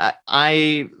speaking,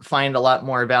 I find a lot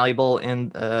more value in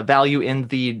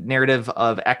the narrative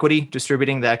of equity,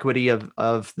 distributing the equity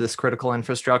of this critical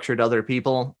infrastructure to other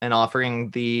people, and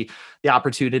offering the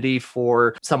opportunity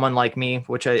for someone like me,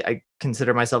 which I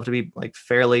consider myself to be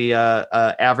fairly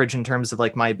average in terms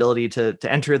of my ability to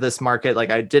enter this market.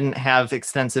 I didn't have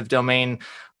extensive domain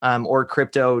or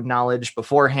crypto knowledge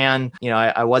beforehand.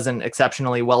 I wasn't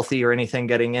exceptionally wealthy or anything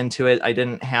getting into it. I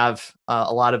didn't have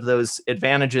a lot of those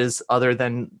advantages other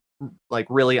than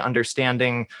really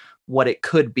understanding what it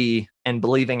could be and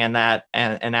believing in that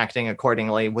and acting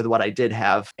accordingly with what I did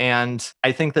have. And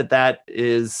I think that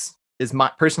is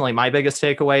personally my biggest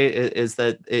takeaway, is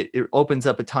that it opens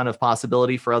up a ton of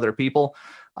possibility for other people.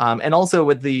 And also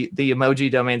with the emoji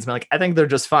domains, I think they're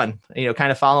just fun,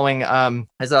 kind of following,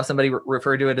 I saw somebody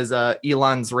refer to it as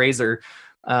Elon's razor,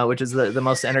 which is the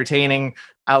most entertaining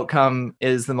outcome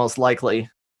is the most likely.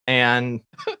 And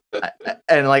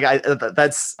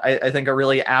that's I think a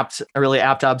really apt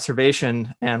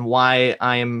observation, and why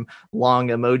I'm long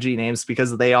emoji names,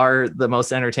 because they are the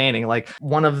most entertaining.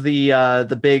 One of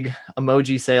the big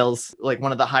emoji sales,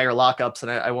 one of the higher lockups,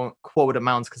 and I won't quote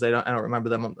amounts because I don't remember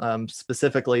them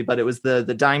specifically, but it was the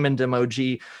diamond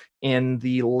emoji. In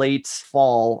the late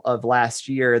fall of last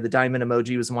year, the diamond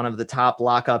emoji was one of the top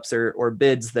lockups or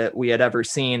bids that we had ever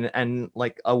seen. And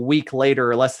a week later,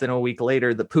 or less than a week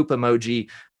later, the poop emoji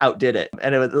outdid it.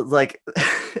 And it was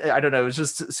I don't know, it was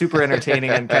just super entertaining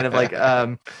and kind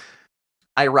of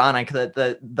ironic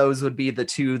that those would be the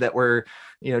two that were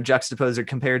juxtaposed or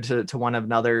compared to one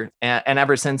another. And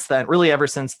ever since then, really ever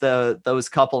since those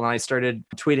couple and I started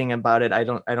tweeting about it, I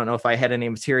don't know if I had any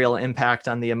material impact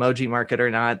on the emoji market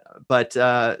or not, but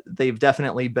they've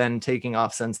definitely been taking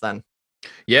off since then.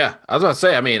 Yeah, I was about to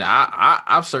say,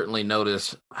 I've certainly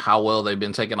noticed how well they've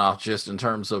been taking off, just in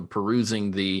terms of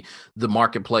perusing the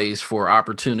marketplace for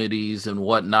opportunities and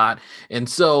whatnot. And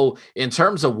so in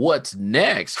terms of what's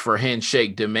next for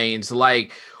handshake domains,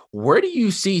 where do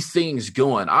you see things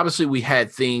going? Obviously, we had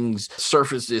things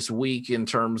surface this week in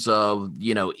terms of,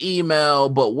 email,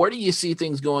 but where do you see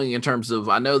things going in terms of,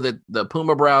 I know that the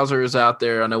Puma browser is out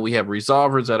there. I know we have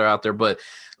resolvers that are out there, but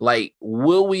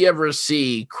will we ever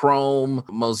see Chrome,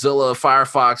 Mozilla,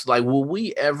 Firefox? Will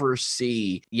we ever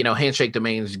see, handshake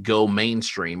domains go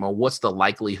mainstream, or what's the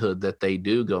likelihood that they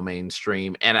do go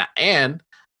mainstream? And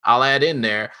I'll add in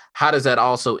there, how does that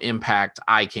also impact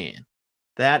ICANN?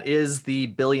 That is the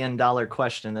 $1 billion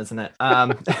question, isn't it?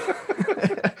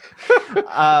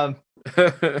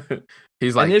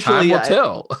 He's like, initially, time will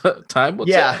tell. Time will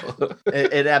tell.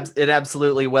 it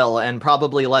absolutely will, and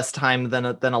probably less time than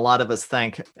a lot of us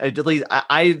think. At least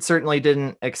I certainly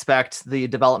didn't expect the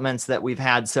developments that we've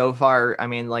had so far.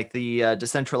 The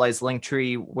decentralized link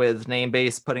tree with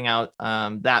Namebase putting out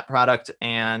that product,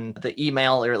 and the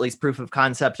email, or at least proof of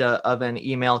concept of an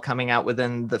email coming out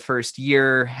within the first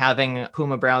year, having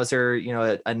Puma browser,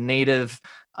 a native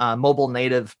mobile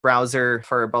native browser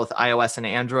for both iOS and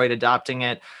Android adopting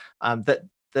it.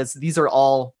 These are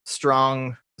all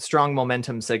strong strong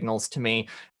momentum signals to me.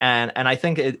 And I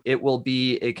think it will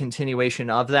be a continuation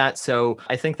of that. So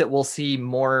I think that we'll see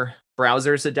more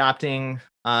browsers adopting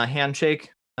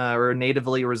Handshake or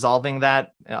natively resolving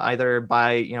that, either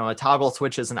by a toggle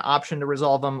switch as an option to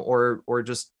resolve them, or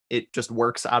just it just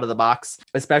works out of the box,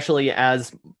 especially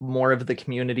as more of the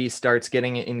community starts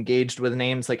getting engaged with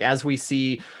names. Like as we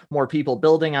see more people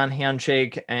building on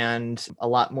Handshake and a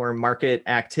lot more market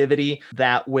activity,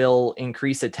 that will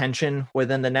increase attention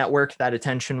within the network. That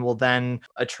attention will then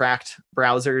attract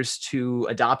browsers to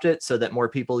adopt it so that more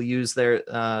people use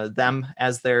them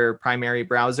as their primary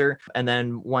browser. And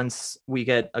then once we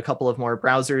get a couple of more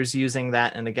browsers using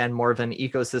that, and again, more of an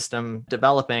ecosystem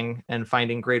developing and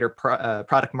finding greater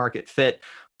product market fit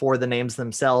for the names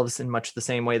themselves, in much the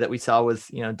same way that we saw with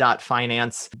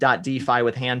 .finance. .defi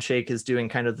with Handshake is doing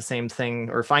kind of the same thing,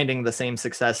 or finding the same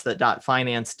success that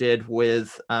 .finance did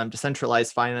with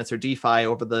decentralized finance, or DeFi,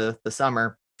 over the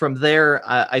summer. From there,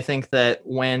 I think that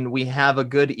when we have a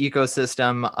good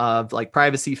ecosystem of like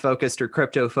privacy focused or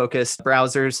crypto focused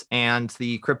browsers, and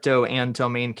the crypto and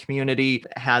domain community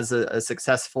has a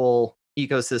successful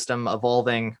ecosystem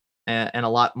evolving and a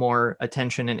lot more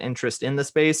attention and interest in the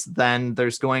space, then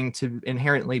there's going to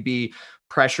inherently be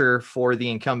pressure for the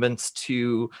incumbents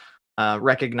to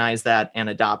recognize that and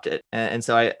adopt it. And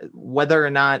so whether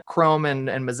or not Chrome and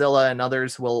Mozilla and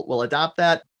others will adopt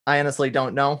that, I honestly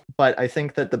don't know. But I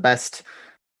think that the best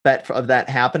bet of that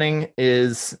happening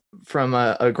is from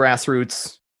a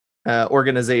grassroots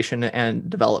organization and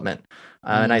development.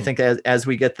 And I think as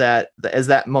we get as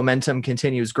that momentum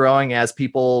continues growing, as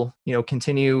people,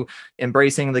 continue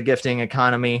embracing the gifting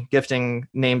economy, gifting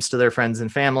names to their friends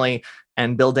and family,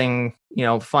 and building,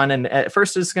 fun. And at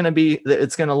first it's going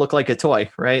to look like a toy,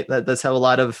 right? That's how a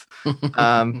lot of,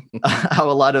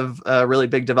 really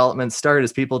big developments start,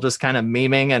 is people just kind of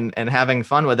memeing and having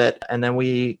fun with it. And then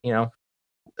we,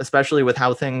 especially with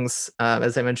how things,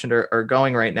 as I mentioned, are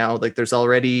going right now. Like there's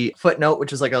already Footnote,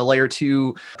 which is like a layer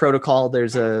 2 protocol.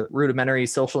 There's a rudimentary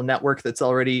social network that's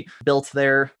already built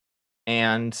there.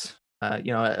 And,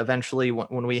 eventually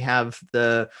when we have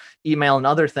the email and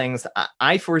other things,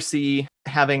 I foresee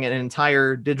having an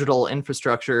entire digital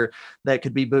infrastructure that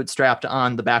could be bootstrapped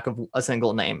on the back of a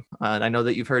single name. And I know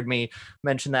that you've heard me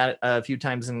mention that a few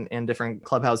times in different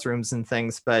Clubhouse rooms and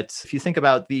things. But if you think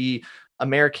about the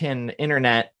American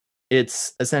internet,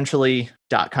 it's essentially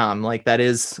 .com. Like that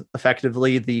is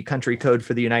effectively the country code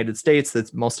for the United States.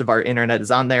 That's most of our internet is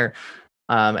on there.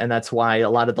 And that's why a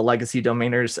lot of the legacy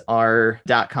domainers are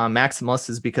 .com maximalists,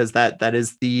 is because that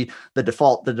is the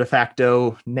default, the de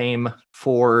facto name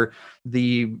for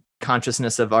the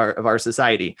consciousness of our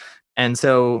society. And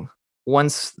so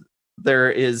once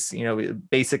there is,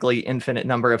 basically infinite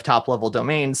number of top level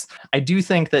domains, I do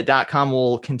think that .com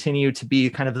will continue to be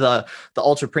kind of the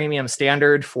ultra premium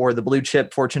standard for the blue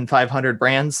chip Fortune 500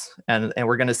 brands. And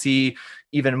we're going to see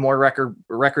even more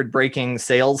record breaking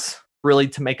sales, really,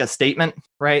 to make a statement,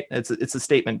 right? It's a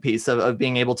statement piece of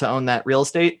being able to own that real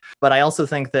estate. But I also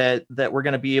think that we're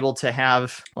going to be able to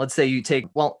have, let's say you take,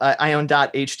 I own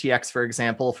 .htx, for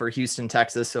example, for Houston,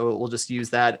 Texas. So we'll just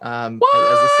use that as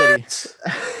a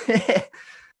city.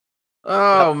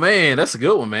 Oh, man, that's a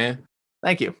good one, man.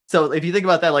 Thank you. So if you think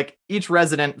about that, like each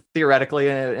resident theoretically,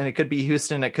 and it could be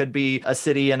Houston, it could be a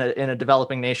city in a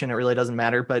developing nation, it really doesn't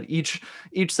matter. But each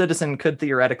citizen could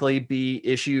theoretically be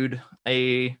issued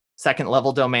a second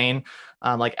level domain,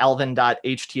 like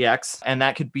alvin.htx, and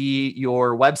that could be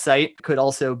your website. Could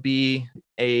also be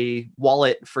a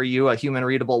wallet for you, a human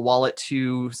readable wallet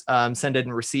to send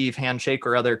and receive Handshake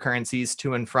or other currencies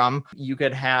to and from. You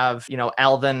could have,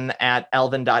 Alvin at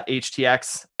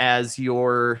alvin.htx as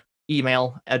your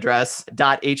email address.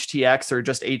 .htx or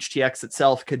just HTX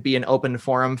itself could be an open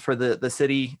forum for the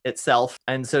city itself.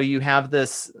 And so you have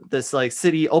this like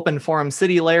city open forum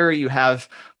city layer. You have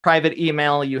private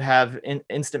email, you have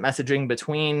instant messaging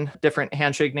between different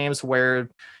Handshake names, where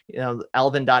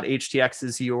alvin.htx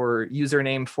is your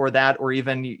username for that, or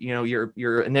even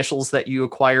your initials that you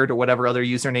acquired, or whatever other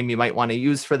username you might want to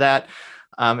use for that.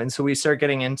 And so we start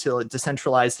getting into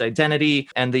decentralized identity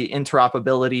and the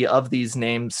interoperability of these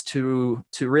names to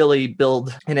really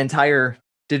build an entire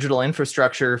digital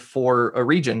infrastructure for a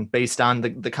region based on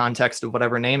the context of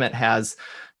whatever name it has.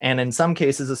 And in some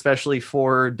cases, especially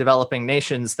for developing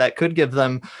nations, that could give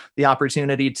them the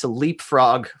opportunity to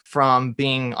leapfrog from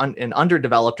being an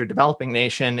underdeveloped or developing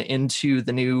nation into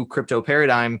the new crypto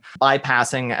paradigm,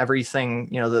 bypassing everything,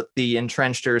 the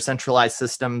entrenched or centralized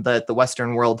system that the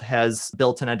Western world has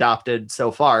built and adopted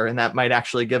so far. And that might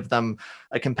actually give them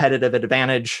a competitive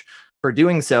advantage for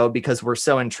doing so because we're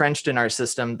so entrenched in our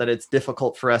system that it's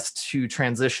difficult for us to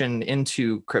transition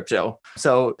into crypto.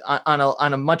 So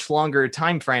on a much longer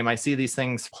time frame, I see these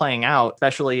things playing out,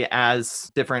 especially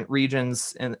as different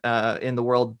regions in the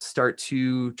world start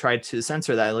to try to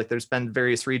censor that. Like there's been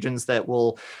various regions that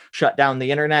will shut down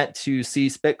the internet to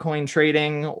cease Bitcoin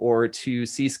trading or to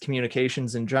cease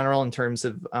communications in general in terms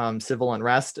of civil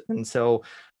unrest. And so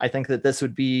I think that this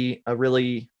would be a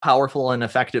really powerful and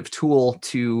effective tool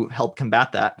to help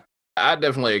combat that. I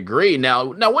definitely agree. Now,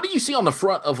 what do you see on the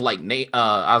front of like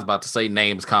I was about to say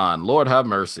NamesCon. Lord have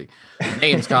mercy,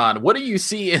 NamesCon. What do you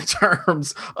see in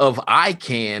terms of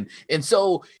ICANN? And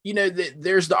so,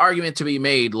 there's the argument to be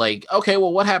made. Like, okay,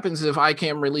 well, what happens if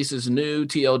ICANN releases new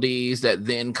TLDs that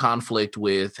then conflict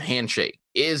with Handshake?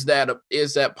 Is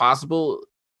that possible?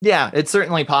 Yeah, it's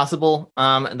certainly possible.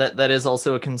 That is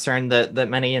also a concern that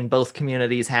many in both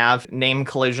communities have, name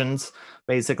collisions,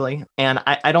 basically. And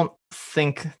I don't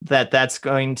think that that's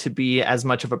going to be as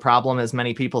much of a problem as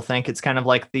many people think. It's kind of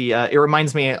like it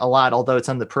reminds me a lot, although it's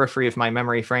on the periphery of my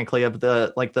memory, frankly, of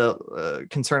the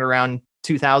concern around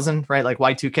 2000, right? Like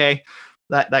Y2K,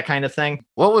 that kind of thing.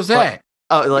 What was that?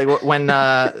 Like when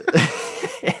yeah.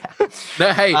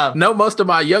 Hey, no, most of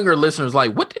my younger listeners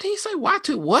like, what did he say?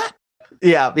 Y2 what?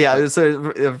 Yeah.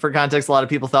 So for context, a lot of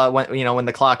people thought when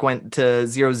the clock went to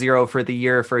 00 for the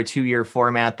year for a 2-year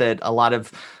format that a lot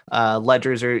of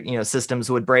ledgers or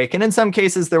systems would break, and in some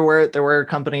cases there were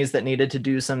companies that needed to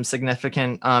do some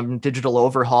significant digital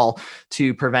overhaul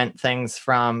to prevent things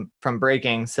from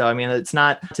breaking. So I mean, it's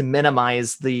not to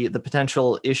minimize the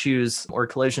potential issues or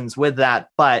collisions with that,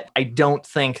 but I don't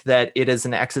think that it is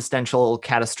an existential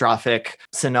catastrophic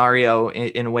scenario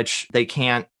in which they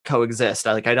can't coexist.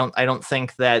 I don't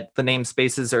think that the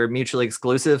namespaces are mutually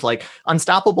exclusive. Like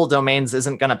Unstoppable Domains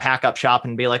isn't going to pack up shop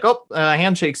and be like,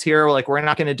 Handshake's here. We're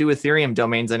not going to do Ethereum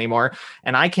domains anymore.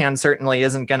 And ICANN certainly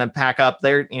isn't going to pack up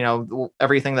their,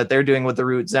 everything that they're doing with the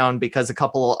root zone because a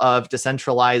couple of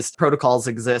decentralized protocols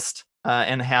exist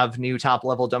and have new top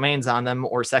level domains on them,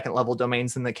 or second level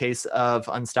domains in the case of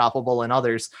Unstoppable and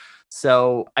others.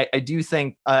 So I do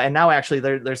think, and now actually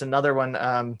there's another one,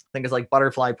 I think it's like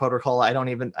Butterfly Protocol.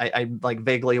 I'm like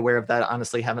vaguely aware of that.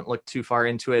 Honestly, haven't looked too far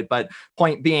into it, but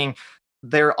point being,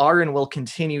 there are and will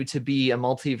continue to be a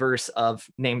multiverse of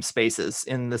namespaces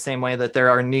in the same way that there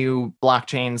are new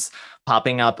blockchains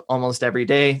popping up almost every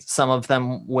day. Some of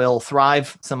them will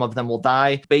thrive, some of them will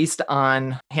die. Based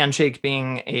on Handshake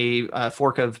being a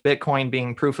fork of Bitcoin,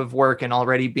 being proof of work, and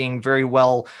already being very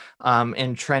well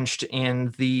entrenched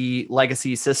in the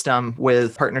legacy system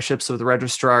with partnerships with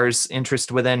registrars,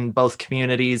 interest within both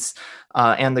communities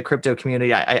and the crypto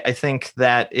community, I think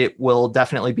that it will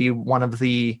definitely be one of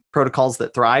the protocols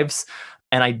that thrives.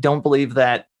 And I don't believe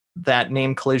that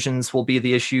name collisions will be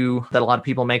the issue that a lot of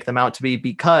people make them out to be,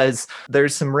 because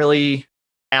there's some really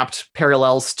apt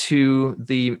parallels to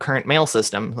the current mail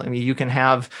system. I mean, you can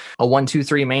have a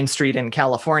 123 Main Street in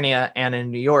California and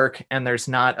in New York, and there's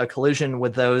not a collision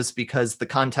with those because the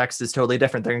context is totally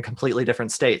different. They're in completely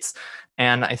different states.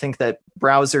 And I think that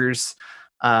browsers,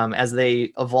 as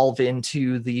they evolve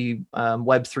into the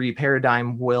Web3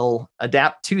 paradigm, will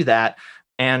adapt to that.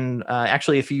 And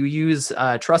actually, if you use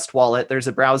Trust Wallet, there's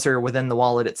a browser within the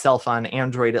wallet itself on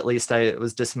Android. At least I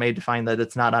was dismayed to find that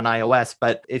it's not on iOS.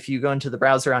 But if you go into the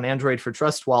browser on Android for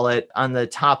Trust Wallet, on the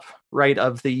top right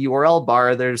of the URL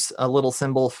bar, there's a little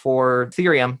symbol for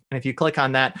Ethereum. And if you click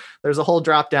on that, there's a whole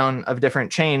drop down of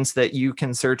different chains that you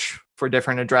can search for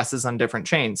different addresses on different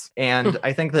chains. And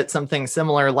I think that something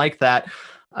similar like that,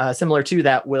 similar to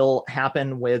that, will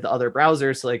happen with other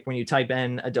browsers. Like when you type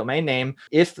in a domain name,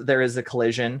 if there is a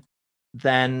collision,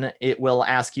 then it will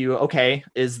ask you, okay,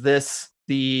 is this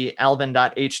the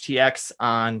alvin.htx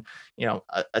on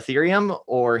Ethereum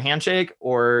or Handshake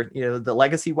or the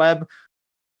legacy web,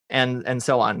 and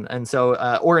so on. And so,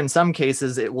 or in some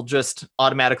cases, it will just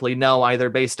automatically know, either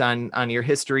based on your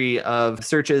history of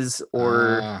searches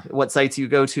or what sites you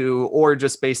go to, or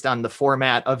just based on the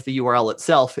format of the URL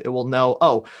itself. It will know,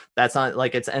 oh, that's not,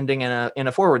 like, it's ending in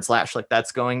a forward slash, like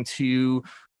that's going to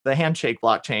the Handshake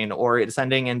blockchain, or it's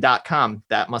ending in .com,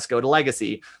 that must go to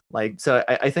legacy. So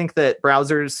I think that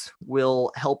browsers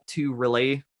will help to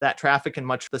relay that traffic in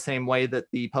much the same way that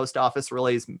the post office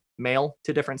relays mail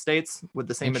to different states with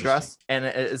the same address. And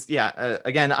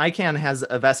again, ICANN has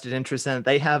a vested interest in it.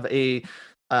 They have a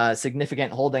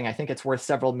significant holding. I think it's worth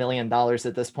several $1 million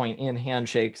at this point in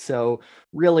Handshake. So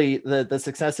really, the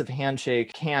success of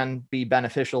Handshake can be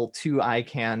beneficial to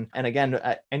ICANN. And again,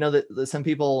 I know that some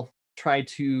people try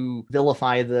to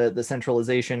vilify the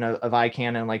centralization of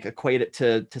ICANN and like equate it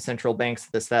to central banks,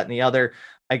 this, that, and the other.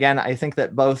 Again, I think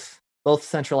that both both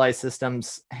centralized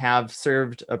systems have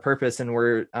served a purpose and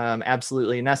were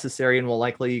absolutely necessary and will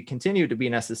likely continue to be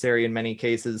necessary in many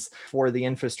cases for the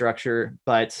infrastructure.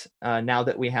 But now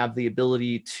that we have the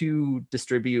ability to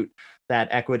distribute that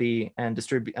equity and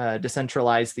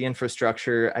decentralize the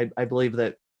infrastructure, I believe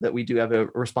that we do have a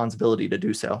responsibility to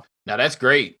do so. Now that's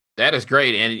great. That is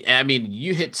great. And I mean,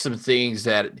 you hit some things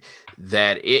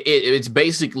it's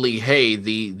basically, hey,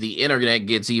 the internet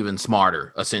gets even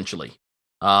smarter, essentially.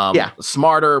 Yeah.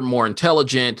 Smarter, more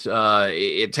intelligent.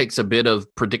 It takes a bit of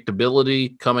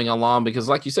predictability coming along because,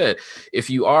 like you said, if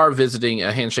you are visiting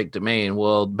a handshake domain,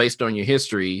 well, based on your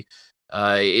history,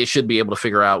 it should be able to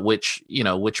figure out which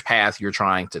path you're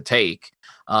trying to take.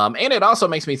 And it also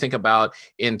makes me think about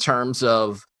in terms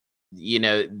of, you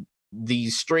know,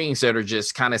 these strings that are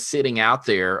just kind of sitting out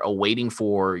there awaiting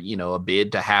for, a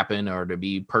bid to happen or to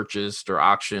be purchased or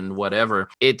auctioned, whatever.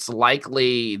 It's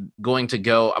likely going to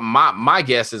go, my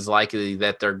guess is likely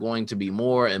that there are going to be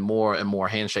more and more and more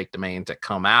handshake domains that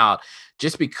come out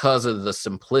just because of the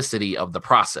simplicity of the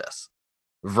process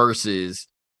versus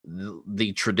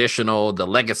the traditional, the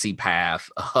legacy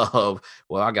path of,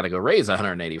 well, I got to go raise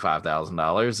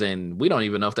 $185,000 and we don't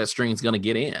even know if that string's going to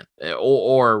get in,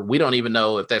 or we don't even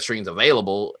know if that string's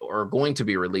available or going to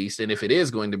be released. And if it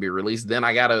is going to be released, then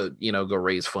I got to, go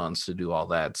raise funds to do all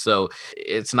that. So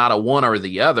it's not a one or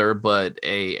the other, but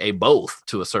a both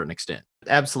to a certain extent.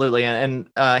 Absolutely. And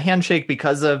Handshake,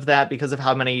 because of that, because of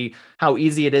how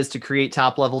easy it is to create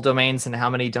top level domains and how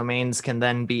many domains can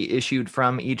then be issued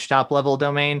from each top level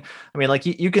domain. I mean, like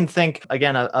you can think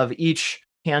again of each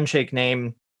Handshake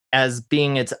name as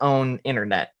being its own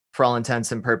internet for all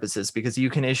intents and purposes, because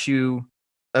you can issue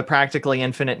a practically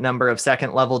infinite number of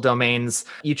second level domains,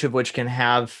 each of which can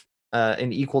have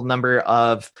an equal number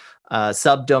of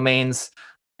subdomains,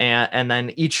 and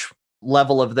then each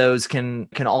level of those can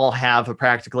all have a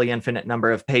practically infinite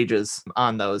number of pages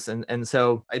on those, and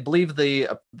so I believe the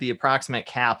approximate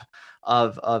cap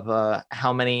of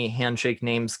how many Handshake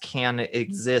names can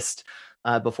exist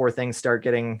before things start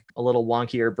getting a little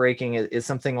wonky or breaking is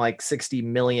something like 60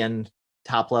 million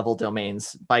top level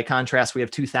domains. By contrast, we have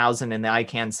 2,000 in the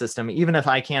ICANN system. Even if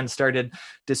ICANN started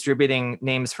distributing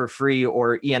names for free,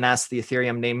 or ENS, the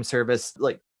Ethereum name service,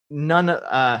 like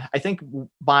I think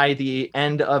by the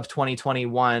end of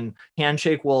 2021,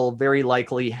 Handshake will very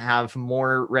likely have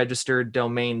more registered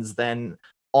domains than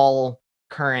all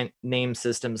current name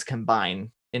systems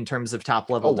combined in terms of top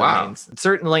level domains.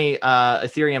 Certainly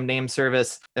Ethereum name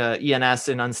service, ENS,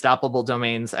 and Unstoppable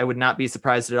domains, I would not be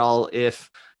surprised at all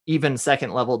if even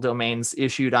second level domains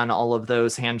issued on all of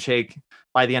those Handshake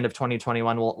by the end of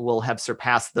 2021 will have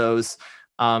surpassed those.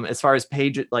 As far as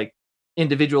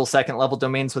individual second level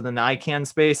domains within the ICANN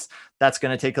space, that's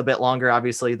going to take a bit longer.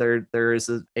 Obviously, there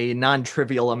is a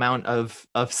non-trivial amount of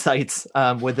sites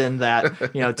within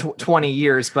that 20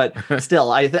 years, but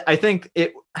still, I think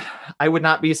I would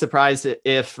not be surprised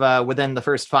if within the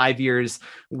first 5 years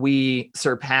we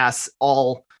surpass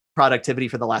all productivity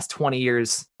for the last 20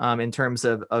 years in terms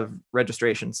of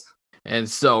registrations. And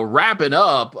so wrapping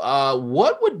up,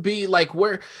 what would be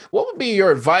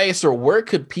your advice, or where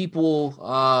could people,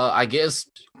 I guess,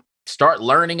 start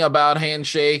learning about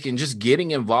Handshake and just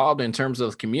getting involved in terms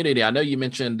of community? I know you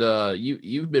mentioned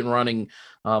you've been running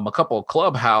a couple of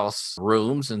Clubhouse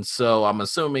rooms, and so I'm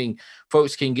assuming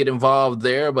folks can get involved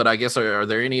there. But I guess are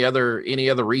there any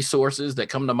other resources that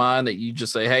come to mind that you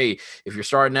just say, hey, if you're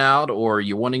starting out or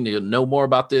you're wanting to know more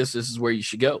about this is where you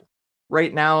should go?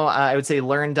 Right now, I would say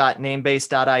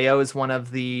learn.namebase.io is one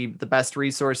of the best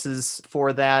resources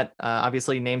for that.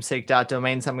 Obviously,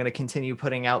 namesake.domains, I'm going to continue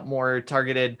putting out more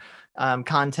targeted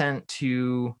content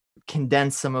to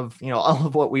condense some of all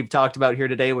of what we've talked about here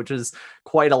today, which is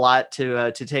quite a lot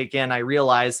to take in, I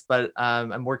realize, but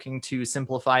I'm working to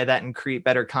simplify that and create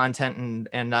better content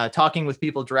and talking with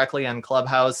people directly on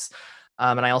Clubhouse.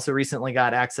 And I also recently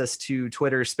got access to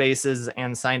Twitter Spaces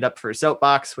and signed up for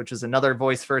Soapbox, which is another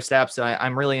voice first app. So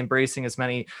I'm really embracing as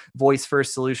many voice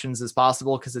first solutions as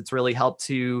possible, because it's really helped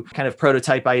to kind of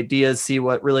prototype ideas, see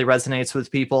what really resonates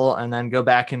with people, and then go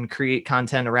back and create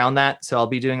content around that. So I'll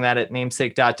be doing that at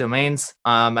namesake.domains.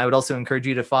 I would also encourage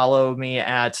you to follow me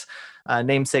at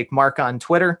namesake Mark on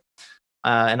Twitter.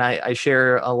 And I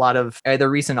share a lot of either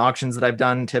recent auctions that I've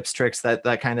done, tips, tricks,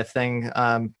 that kind of thing.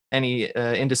 Any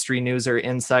industry news or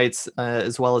insights,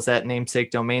 as well as at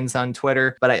Namesake Domains on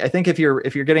Twitter. But I think if you're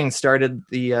getting started,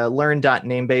 the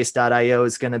learn.namebase.io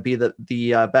is going to be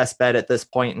the best bet at this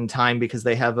point in time, because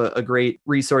they have a great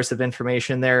resource of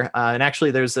information there. And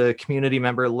actually, there's a community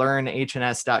member,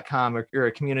 learnhns.com, or you're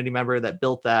a community member that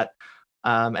built that.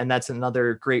 And that's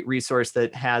another great resource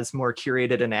that has more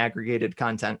curated and aggregated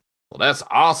content. Well, that's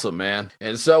awesome, man.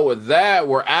 And so with that,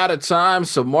 we're out of time.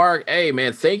 So Mark, hey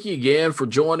man, thank you again for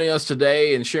joining us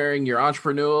today and sharing your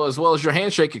entrepreneurial as well as your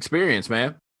handshake experience,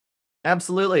 man.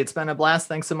 Absolutely. It's been a blast.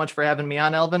 Thanks so much for having me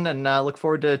on, Elvin, and look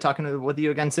forward to talking with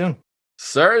you again soon.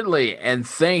 Certainly. And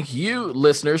thank you,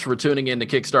 listeners, for tuning in to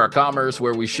Kickstart Commerce,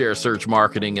 where we share search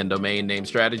marketing and domain name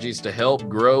strategies to help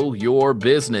grow your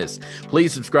business.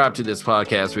 Please subscribe to this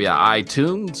podcast via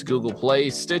iTunes, Google Play,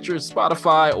 Stitcher,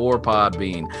 Spotify, or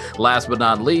Podbean. Last but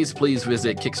not least, please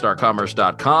visit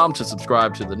kickstartcommerce.com to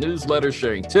subscribe to the newsletter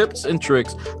sharing tips and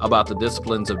tricks about the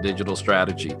disciplines of digital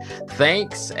strategy.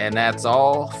 Thanks, and that's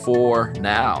all for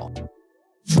now.